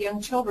parents with young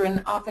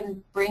children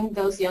often bring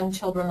those young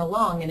children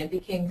along, and it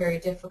became very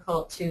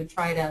difficult to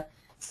try to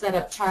set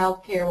up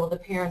child care while the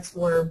parents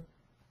were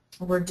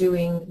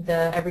doing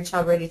the Every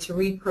Child Ready to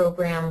Read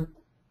program,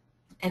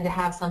 and to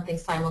have something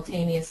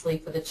simultaneously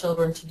for the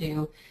children to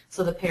do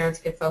so the parents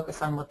could focus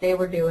on what they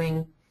were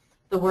doing.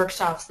 The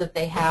workshops that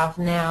they have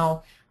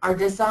now are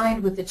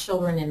designed with the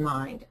children in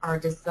mind, are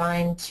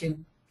designed to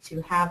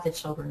have the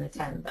children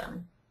attend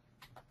them.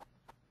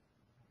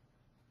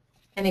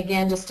 And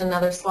again, just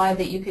another slide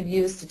that you could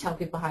use to tell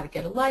people how to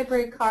get a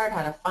library card,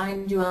 how to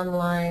find you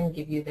online,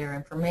 give you their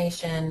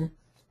information.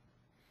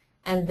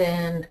 And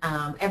then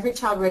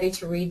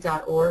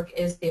everychildreadytoread.org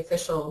is the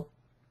official,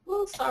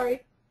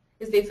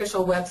 is the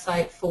official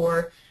website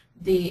for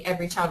the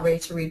Every Child Ready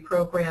to Read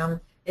program.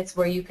 It's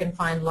where you can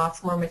find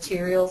lots more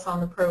materials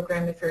on the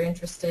program if you're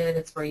interested.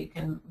 It's where you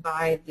can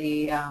buy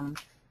the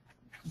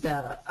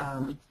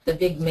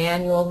big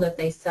manual that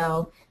they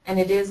sell, and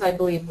it is, I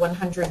believe,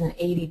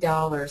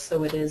 $180,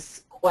 so it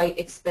is quite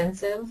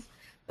expensive.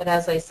 But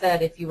as I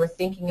said, if you were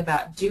thinking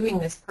about doing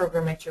this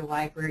program at your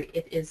library,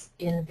 it is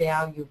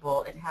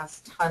invaluable. It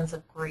has tons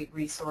of great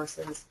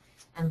resources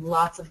and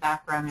lots of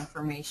background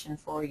information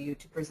for you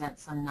to present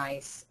some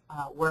nice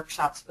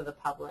workshops for the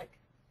public.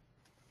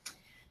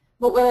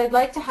 But what I'd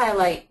like to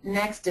highlight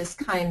next is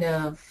kind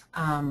of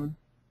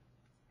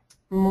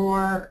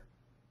more,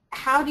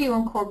 how do you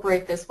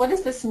incorporate this? What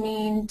does this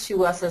mean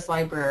to us as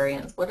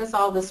librarians? What does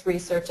all this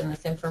research and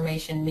this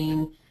information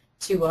mean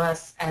to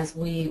us as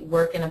we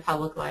work in a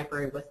public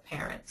library with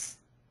parents?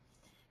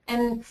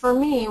 And for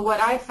me, what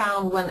I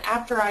found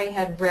after I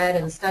had read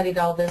and studied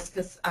all this,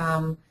 because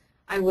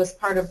I was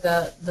part of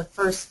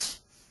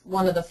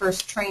one of the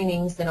first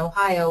trainings in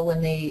Ohio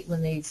when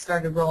they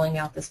started rolling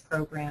out this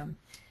program.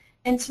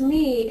 And to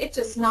me, it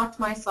just knocked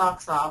my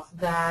socks off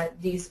that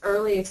these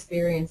early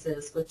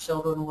experiences with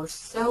children were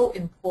so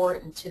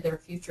important to their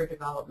future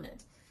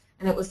development.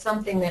 And it was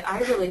something that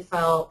I really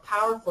felt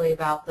powerfully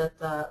about, that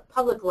the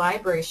public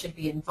library should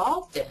be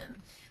involved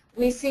in.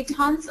 We see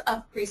tons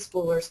of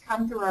preschoolers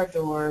come through our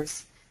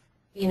doors,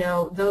 you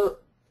know,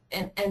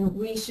 and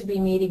we should be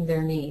meeting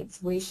their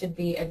needs. We should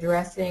be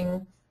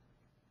addressing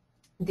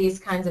these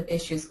kinds of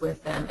issues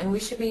with them. And we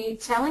should be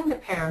telling the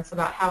parents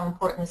about how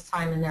important this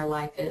time in their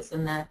life is,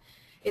 and that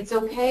it's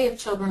okay if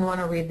children want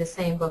to read the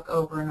same book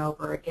over and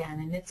over again,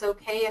 and it's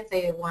okay if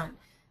they want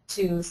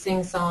to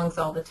sing songs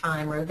all the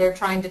time, or they're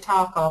trying to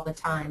talk all the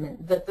time,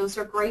 and that those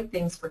are great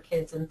things for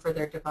kids and for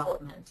their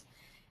development.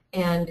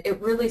 And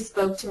it really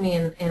spoke to me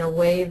in a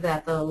way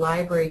that the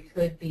library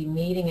could be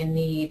meeting a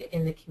need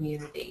in the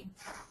community.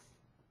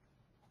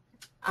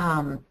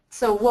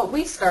 So what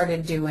we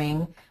started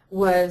doing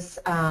was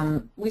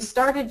we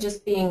started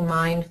just being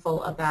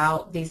mindful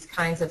about these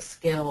kinds of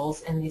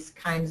skills and these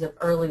kinds of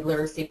early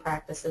literacy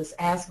practices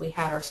as we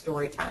had our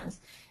story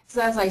times.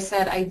 So as I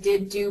said, I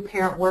did do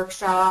parent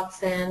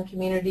workshops and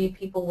community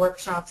people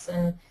workshops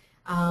and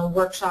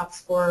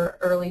workshops for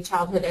early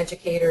childhood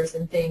educators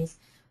and things,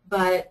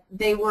 but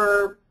they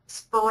were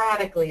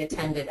sporadically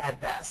attended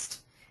at best.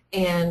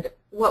 And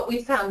what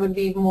we found would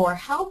be more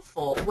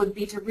helpful would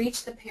be to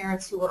reach the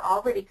parents who are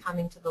already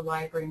coming to the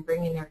library and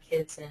bringing their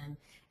kids in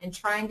and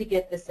trying to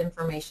get this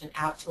information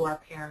out to our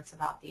parents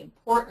about the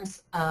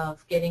importance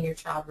of getting your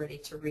child ready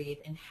to read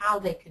and how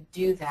they could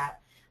do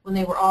that when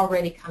they were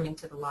already coming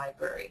to the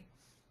library.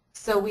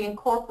 So we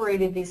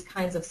incorporated these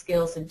kinds of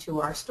skills into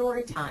our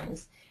story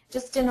times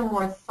just in a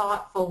more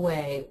thoughtful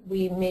way.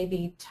 We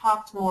maybe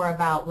talked more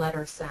about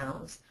letter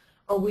sounds,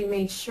 or we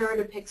made sure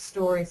to pick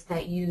stories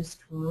that used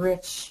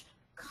rich,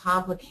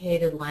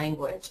 complicated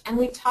language. And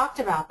we talked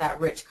about that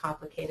rich,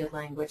 complicated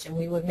language, and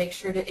we would make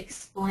sure to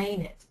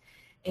explain it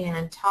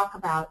and talk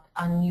about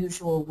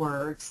unusual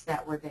words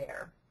that were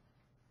there.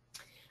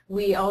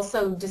 We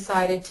also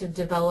decided to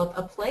develop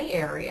a play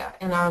area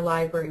in our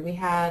library. We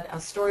had a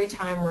story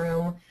time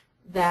room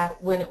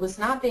that, when it was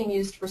not being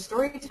used for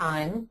story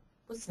time,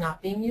 was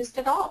not being used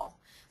at all.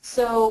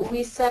 So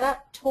we set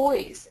up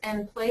toys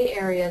and play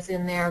areas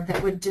in there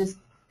that would just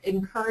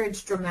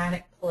encourage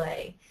dramatic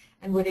play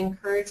and would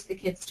encourage the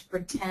kids to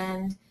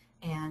pretend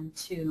and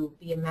to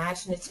be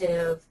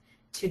imaginative,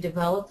 to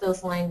develop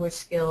those language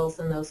skills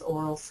and those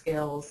oral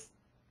skills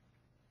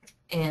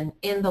and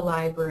in the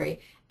library.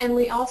 And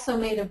we also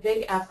made a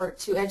big effort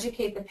to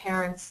educate the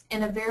parents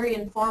in a very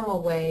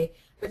informal way,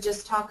 but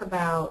just talk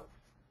about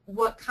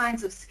what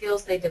kinds of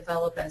skills they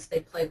develop as they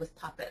play with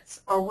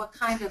puppets, or what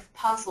kind of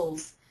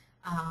puzzles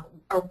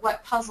or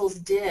what puzzles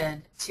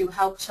did to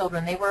help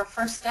children. They were a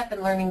first step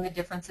in learning the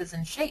differences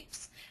in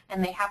shapes,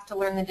 and they have to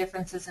learn the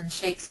differences in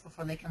shapes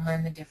before they can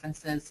learn the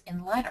differences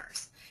in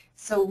letters.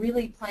 So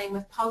really playing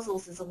with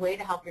puzzles is a way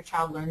to help your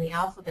child learn the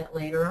alphabet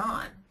later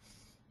on.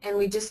 And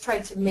we just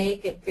tried to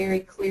make it very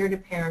clear to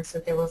parents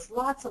that there was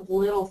lots of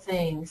little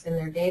things in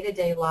their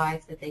day-to-day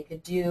life that they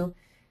could do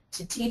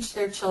to teach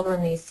their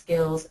children these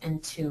skills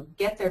and to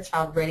get their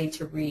child ready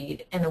to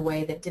read in a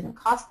way that didn't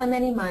cost them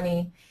any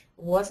money,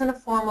 wasn't a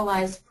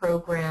formalized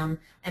program,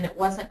 and it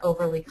wasn't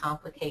overly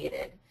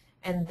complicated.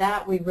 And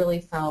that we really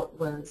felt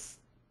was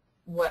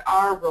what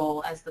our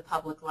role as the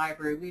public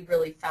library, we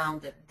really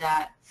found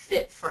that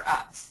fit for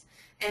us.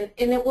 And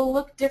it will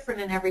look different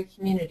in every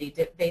community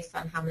based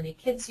on how many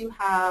kids you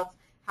have,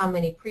 how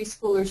many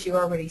preschoolers you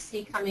already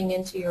see coming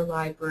into your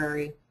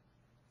library,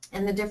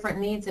 and the different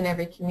needs in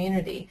every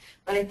community.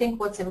 But I think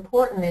what's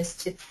important is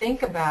to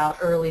think about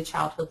early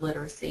childhood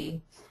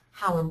literacy,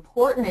 how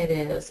important it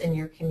is in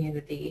your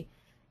community,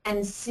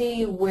 and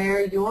see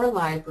where your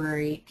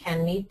library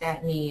can meet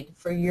that need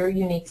for your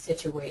unique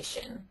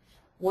situation.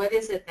 What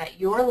is it that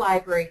your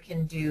library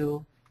can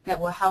do that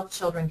will help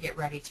children get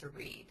ready to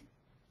read?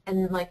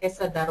 And like I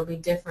said, that'll be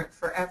different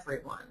for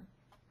everyone.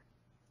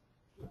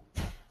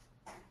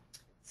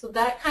 So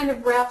that kind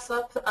of wraps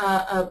up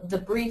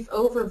the brief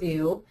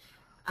overview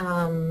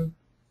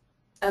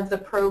of the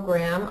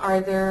program. Are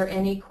there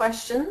any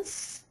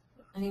questions?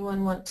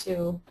 Anyone want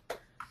to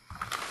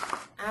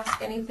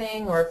ask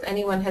anything? Or if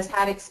anyone has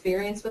had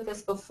experience with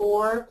this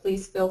before,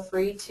 please feel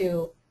free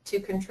to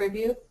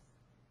contribute.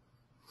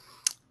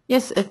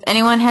 Yes, if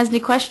anyone has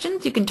any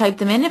questions, you can type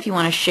them in if you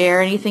want to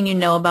share anything you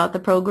know about the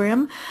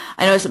program.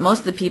 I noticed that most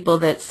of the people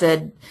that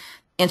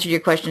answered your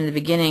question in the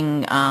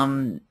beginning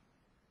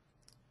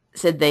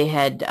said they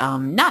had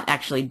not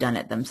actually done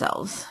it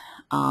themselves,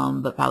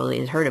 but probably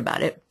had heard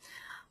about it.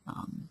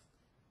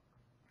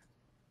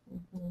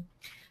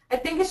 I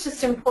think it's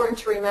just important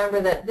to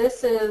remember that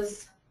this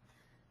is,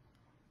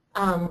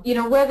 you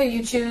know, whether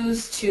you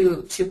choose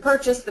to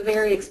purchase the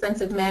very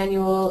expensive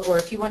manual, or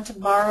if you want to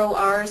borrow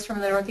ours from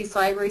the Northeast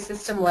Library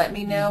System, let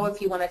me know if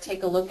you want to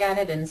take a look at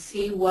it and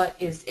see what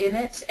is in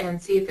it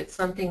and see if it's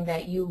something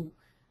that you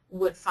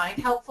would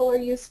find helpful or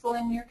useful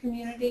in your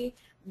community.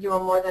 You're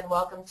more than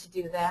welcome to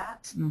do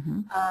that.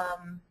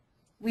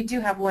 We do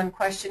have one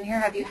question here.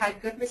 Have you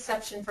had good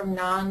reception from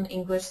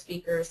non-English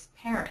speakers'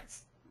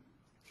 parents?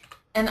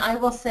 And I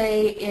will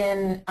say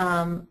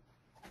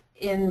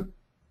in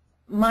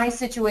my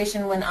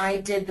situation when I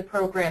did the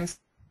programs,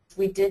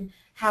 we did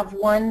have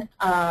one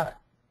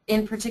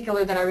in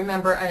particular that I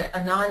remember,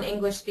 a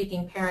non-English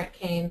speaking parent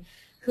came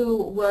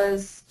who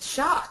was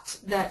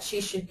shocked that she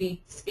should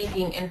be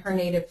speaking in her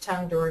native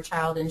tongue to her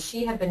child, and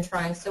she had been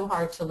trying so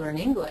hard to learn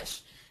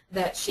English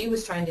that she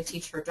was trying to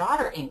teach her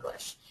daughter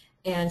English,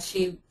 and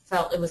she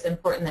felt it was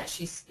important that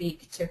she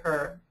speak to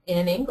her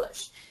in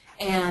English.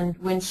 And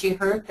when she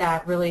heard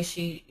that really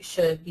she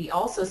should be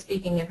also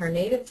speaking in her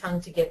native tongue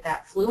to get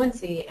that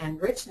fluency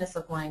and richness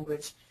of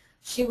language,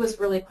 she was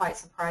really quite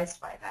surprised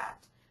by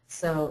that.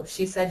 So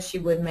she said she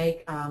would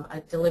make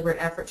a deliberate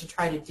effort to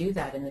try to do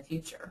that in the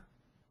future.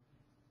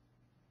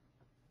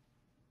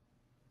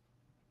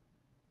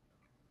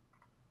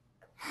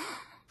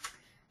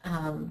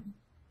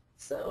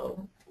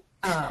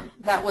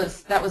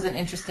 That was an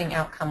interesting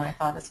outcome, I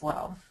thought, as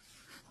well.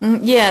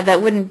 Yeah,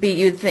 that wouldn't be,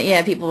 you'd think,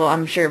 yeah, people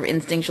I'm sure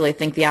instinctually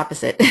think the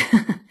opposite.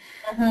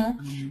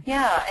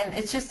 Yeah, and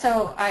it's just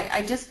so,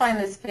 I just find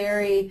this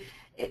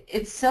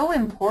it's so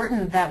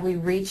important that we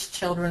reach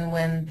children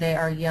when they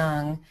are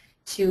young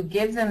to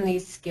give them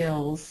these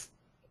skills,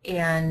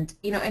 and,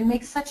 you know, it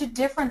makes such a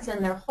difference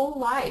in their whole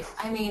life.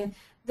 I mean,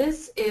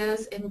 This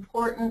is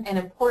important, an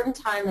important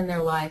time in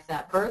their life.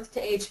 That birth to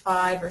age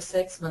 5 or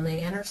 6 when they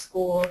enter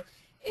school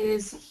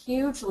is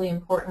hugely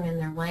important in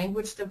their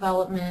language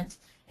development,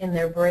 in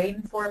their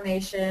brain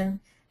formation.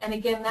 And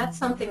again, that's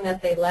something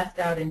that they left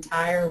out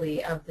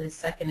entirely of the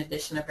second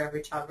edition of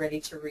Every Child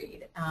Ready to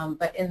Read.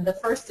 But in the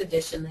first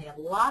edition, they have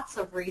lots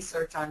of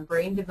research on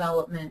brain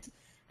development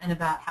and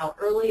about how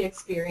early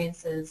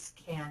experiences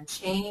can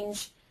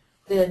change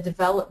the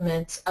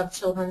development of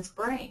children's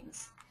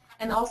brains.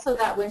 And also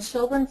that when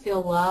children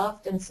feel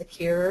loved and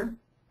secure,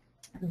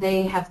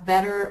 they have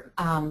better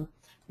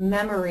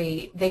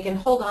memory. They can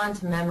hold on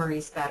to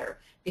memories better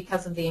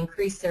because of the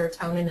increased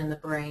serotonin in the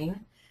brain.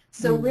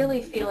 So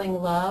really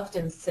feeling loved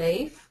and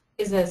safe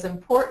is as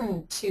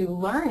important to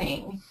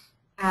learning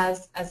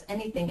as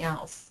anything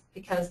else,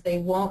 because they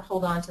won't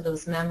hold on to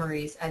those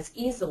memories as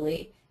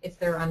easily if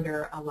they're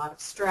under a lot of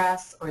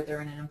stress or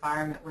they're in an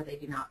environment where they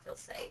do not feel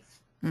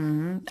safe.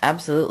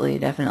 Absolutely,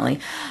 definitely.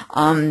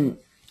 I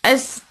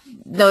just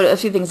noted a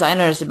few things I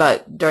noticed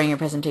about during your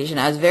presentation.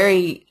 I was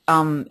very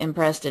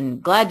impressed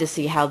and glad to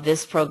see how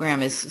this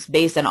program is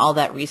based on all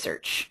that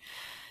research,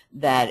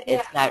 that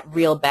it's got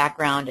real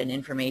background and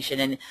information.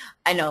 And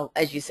I know,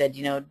 as you said,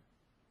 you know,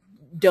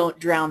 don't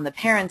drown the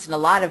parents in a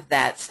lot of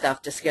that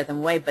stuff to scare them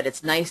away, but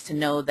it's nice to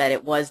know that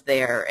it was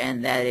there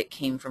and that it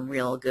came from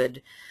real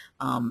good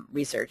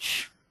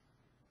research.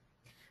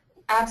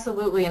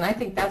 Absolutely, and I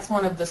think that's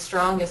one of the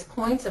strongest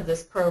points of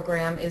this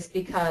program, is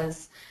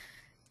because,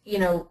 you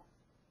know,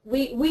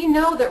 we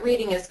know that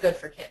reading is good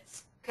for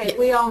kids. Okay, Yes.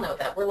 We all know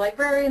that. We're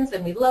librarians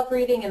and we love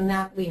reading, and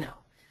that we know.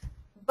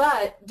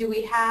 But do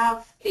we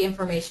have the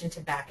information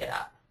to back it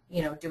up?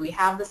 You know, do we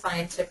have the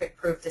scientific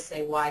proof to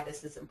say why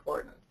this is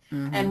important?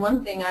 And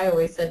one thing I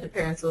always said to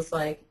parents was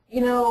like, you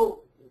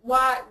know,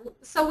 why?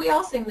 So we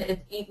all sing the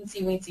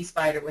Eensy Weensy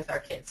Spider with our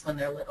kids when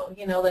they're little.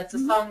 You know, that's a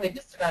song that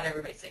just about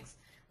everybody sings.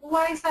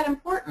 Why is that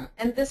important?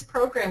 And this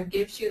program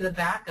gives you the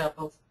backup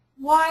of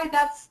why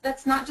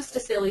that's not just a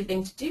silly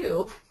thing to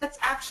do. That's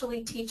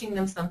actually teaching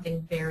them something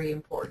very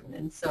important.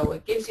 And so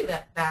it gives you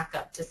that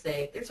backup to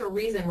say there's a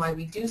reason why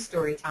we do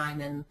story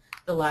time in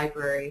the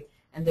library,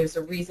 and there's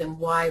a reason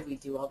why we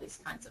do all these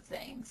kinds of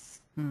things.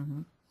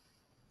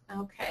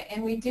 Okay,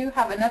 and we do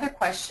have another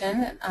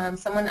question.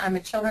 I'm a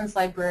children's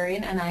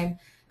librarian, and I'm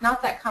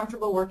not that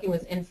comfortable working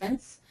with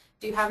infants.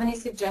 Do you have any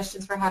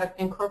suggestions for how to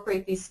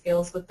incorporate these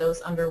skills with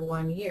those under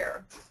 1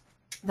 year?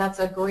 That's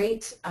a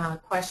great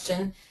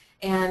question.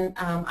 And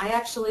I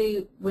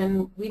actually,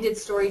 when we did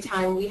story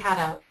time, we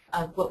had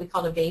what we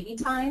called a baby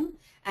time,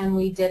 and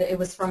it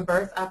was from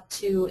birth up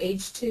to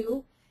age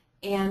 2,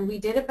 and we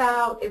did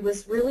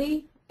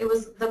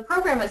the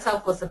program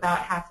itself was about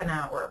half an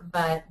hour,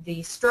 but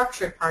the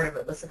structured part of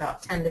it was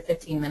about 10 to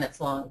 15 minutes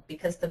long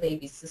because the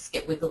babies just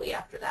get wiggly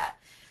after that.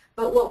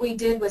 But what we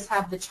did was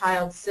have the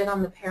child sit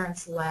on the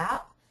parent's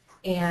lap,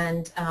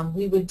 and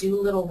we would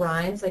do little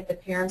rhymes, like the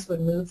parents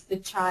would move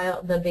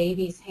the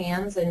baby's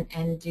hands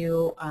and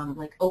do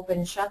like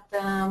open, shut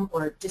them,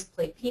 or just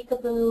play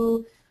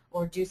peekaboo,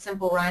 or do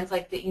simple rhymes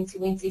like the Eensy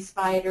Weensy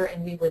Spider,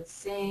 and we would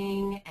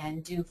sing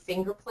and do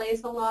finger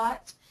plays a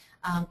lot,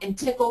 and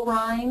tickle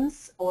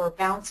rhymes or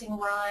bouncing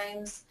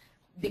rhymes,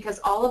 because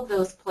all of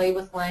those play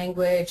with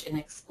language and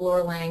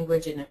explore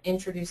language and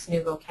introduce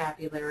new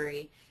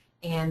vocabulary.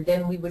 And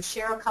then we would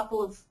share a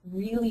couple of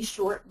really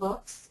short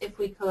books if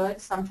we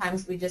could.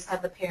 Sometimes we just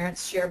had the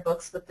parents share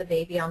books with the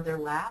baby on their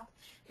lap,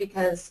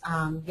 because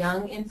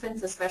young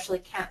infants especially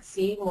can't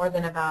see more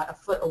than about a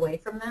foot away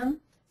from them.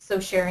 So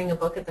sharing a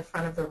book at the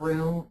front of the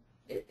room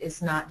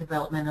is not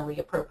developmentally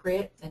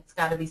appropriate. It's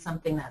got to be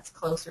something that's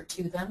closer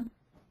to them.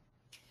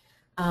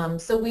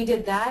 So we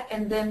did that,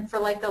 and then for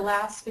like the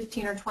last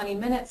 15 or 20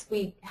 minutes,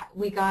 we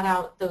got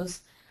out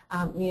those,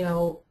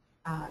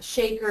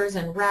 shakers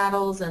and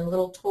rattles and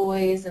little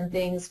toys and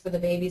things for the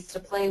babies to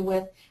play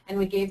with, and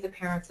we gave the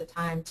parents a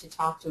time to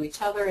talk to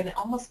each other, and it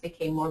almost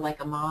became more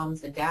like a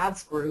moms and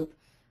dads group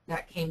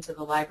that came to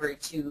the library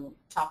to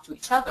talk to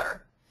each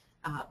other.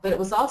 But it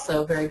was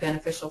also very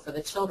beneficial for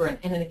the children.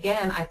 And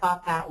again, I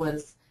thought that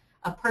was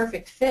a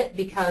perfect fit,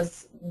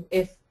 because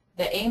if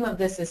the aim of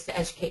this is to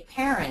educate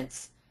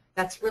parents,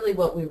 that's really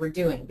what we were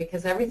doing,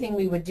 because everything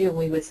we would do,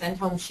 we would send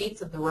home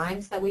sheets of the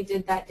rhymes that we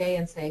did that day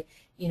and say,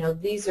 you know,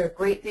 these are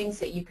great things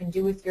that you can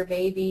do with your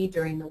baby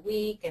during the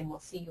week, and we'll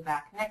see you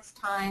back next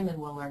time and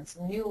we'll learn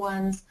some new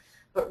ones.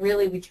 But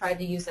really we tried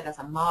to use it as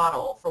a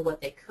model for what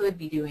they could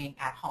be doing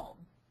at home.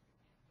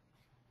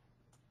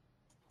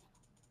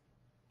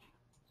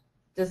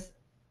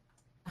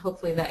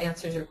 Hopefully that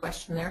answers your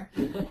question there.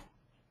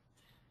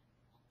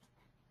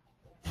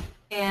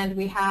 And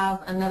we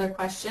have another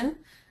question.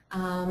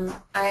 I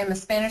am a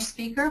Spanish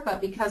speaker, but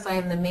because I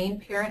am the main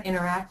parent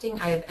interacting,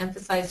 I have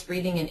emphasized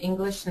reading in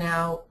English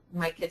now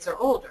my kids are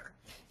older.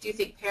 Do you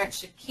think parents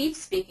should keep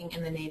speaking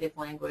in the native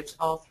language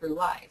all through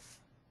life?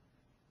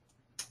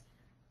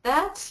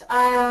 That,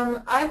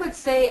 I would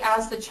say,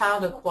 as the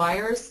child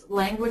acquires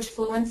language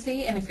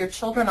fluency, and if your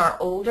children are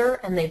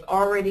older and they've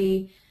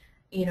already,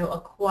 you know,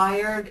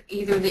 acquired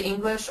either the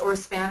English or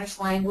Spanish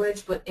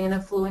language but in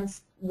a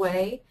fluent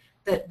way,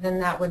 then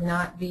that would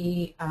not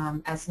be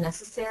as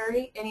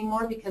necessary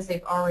anymore because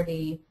they've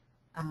already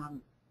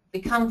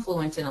become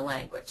fluent in a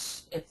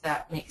language, if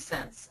that makes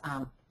sense.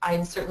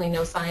 I'm certainly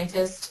no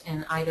scientist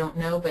and I don't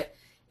know, but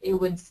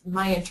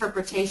my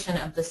interpretation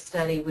of the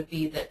study would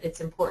be that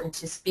it's important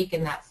to speak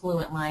in that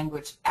fluent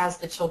language as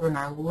the children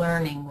are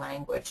learning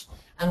language.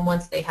 And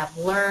once they have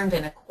learned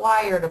and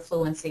acquired a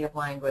fluency of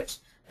language,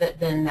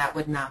 then that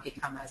would not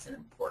become as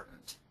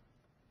important.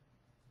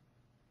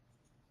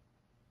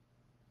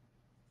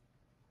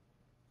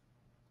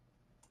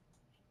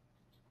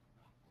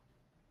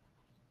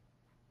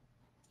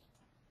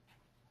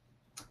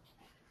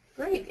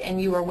 Great, and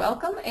you are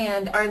welcome.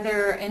 And are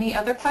there any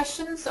other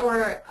questions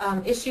or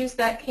issues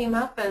that came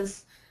up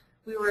as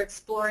we were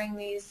exploring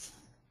these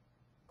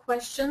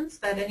questions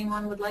that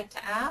anyone would like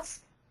to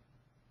ask?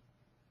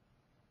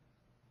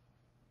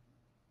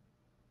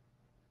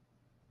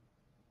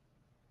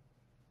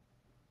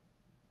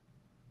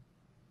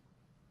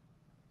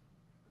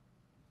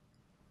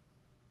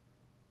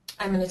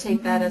 I'm going to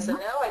take that as a no,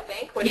 I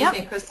think. What do you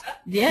think, Krista?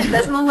 Yeah, it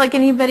doesn't look like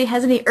anybody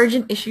has any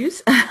urgent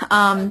issues.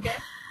 Okay.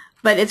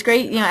 But it's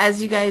great, as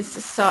you guys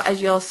saw,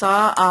 as you all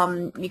saw,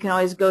 you can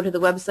always go to the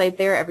website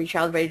there,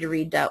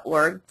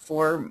 everychildreadytoread.org,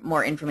 for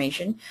more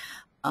information.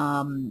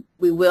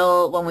 We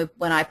will,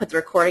 when I put the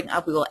recording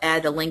up, we will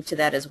add a link to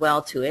that as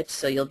well to it,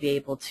 so you'll be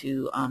able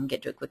to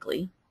get to it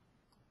quickly.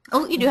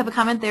 Oh, you do have a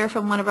comment there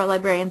from one of our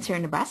librarians here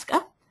in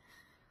Nebraska.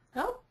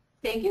 Oh,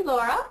 thank you,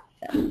 Laura.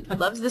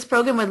 Loves this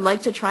program, would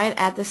like to try it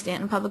at the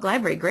Stanton Public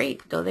Library.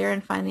 Great. Go there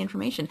and find the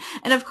information.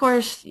 And of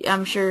course,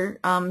 I'm sure,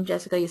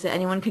 Jessica, you said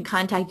anyone can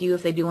contact you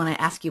if they do want to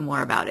ask you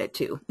more about it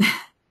too.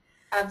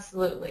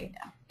 Absolutely.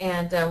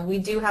 Yeah. And we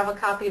do have a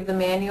copy of the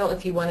manual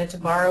if you wanted to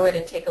borrow it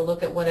and take a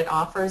look at what it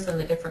offers and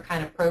the different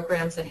kind of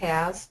programs it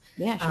has.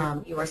 Yeah,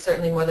 sure. You are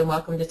certainly more than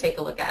welcome to take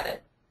a look at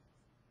it.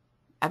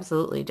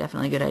 Absolutely.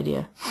 Definitely a good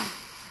idea.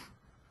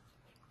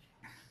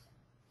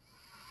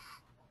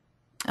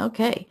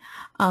 Okay.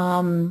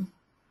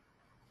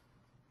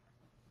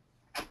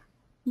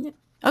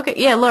 Okay,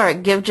 yeah, Laura,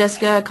 give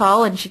Jessica a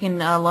call and she can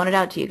loan it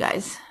out to you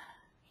guys.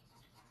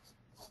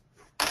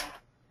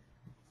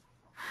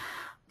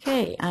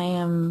 Okay, I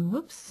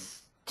am,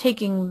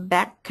 taking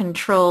back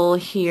control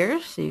here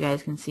so you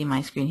guys can see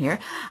my screen here.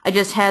 I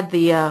just had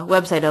the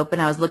website open.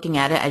 I was looking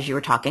at it as you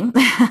were talking.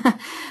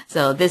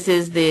 So this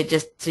is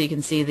just so you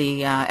can see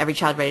the Every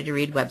Child Ready to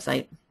Read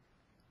website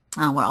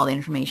where all the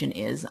information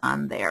is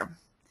on there.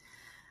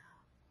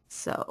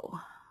 So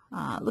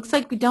looks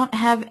like we don't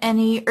have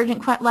any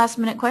urgent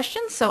last-minute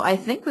questions, so I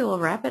think we will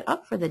wrap it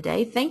up for the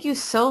day. Thank you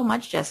so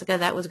much, Jessica.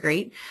 That was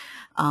great.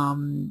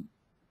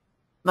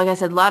 Like I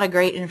said, a lot of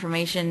great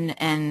information,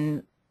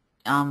 and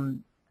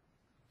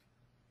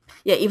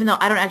yeah, even though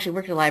I don't actually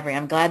work at a library,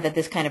 I'm glad that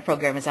this kind of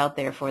program is out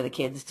there for the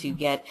kids to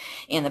get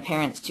and the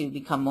parents to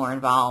become more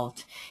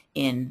involved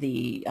in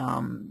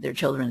their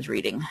children's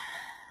reading.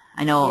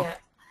 I know. Yeah.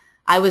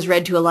 I was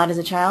read to a lot as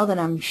a child,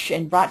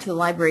 and brought to the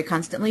library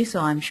constantly,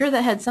 so I'm sure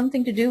that had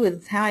something to do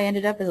with how I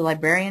ended up as a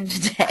librarian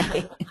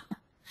today.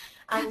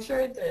 I'm sure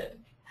it did.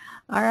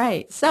 All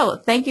right. So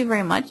thank you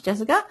very much,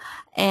 Jessica.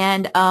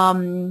 And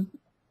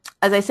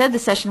as I said, the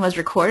session was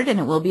recorded, and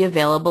it will be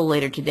available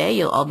later today.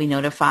 You'll all be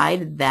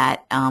notified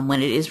that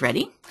when it is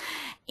ready.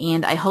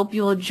 And I hope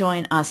you will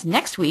join us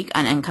next week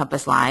on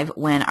NCompass Live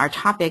when our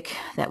topic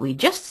that we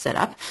just set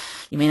up,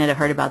 you may not have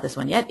heard about this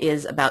one yet,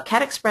 is about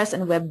Cat Express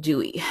and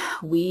WebDewey.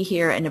 We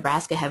here in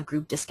Nebraska have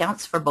group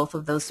discounts for both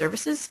of those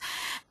services,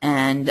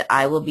 and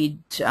I will be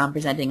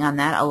presenting on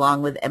that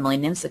along with Emily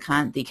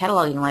Nimsicant, the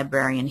cataloging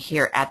librarian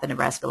here at the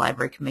Nebraska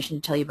Library Commission,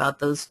 to tell you about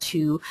those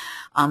two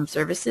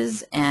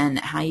services and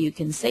how you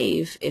can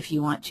save if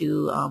you want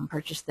to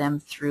purchase them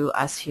through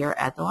us here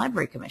at the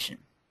Library Commission.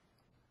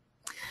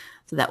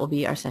 So that will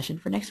be our session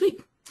for next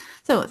week.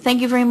 So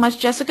thank you very much,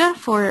 Jessica,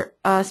 for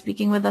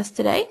speaking with us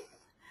today.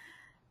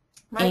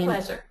 My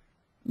pleasure.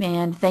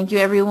 And thank you,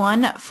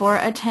 everyone, for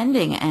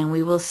attending. And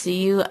we will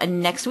see you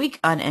next week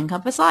on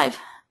NCompass Live.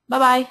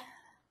 Bye-bye.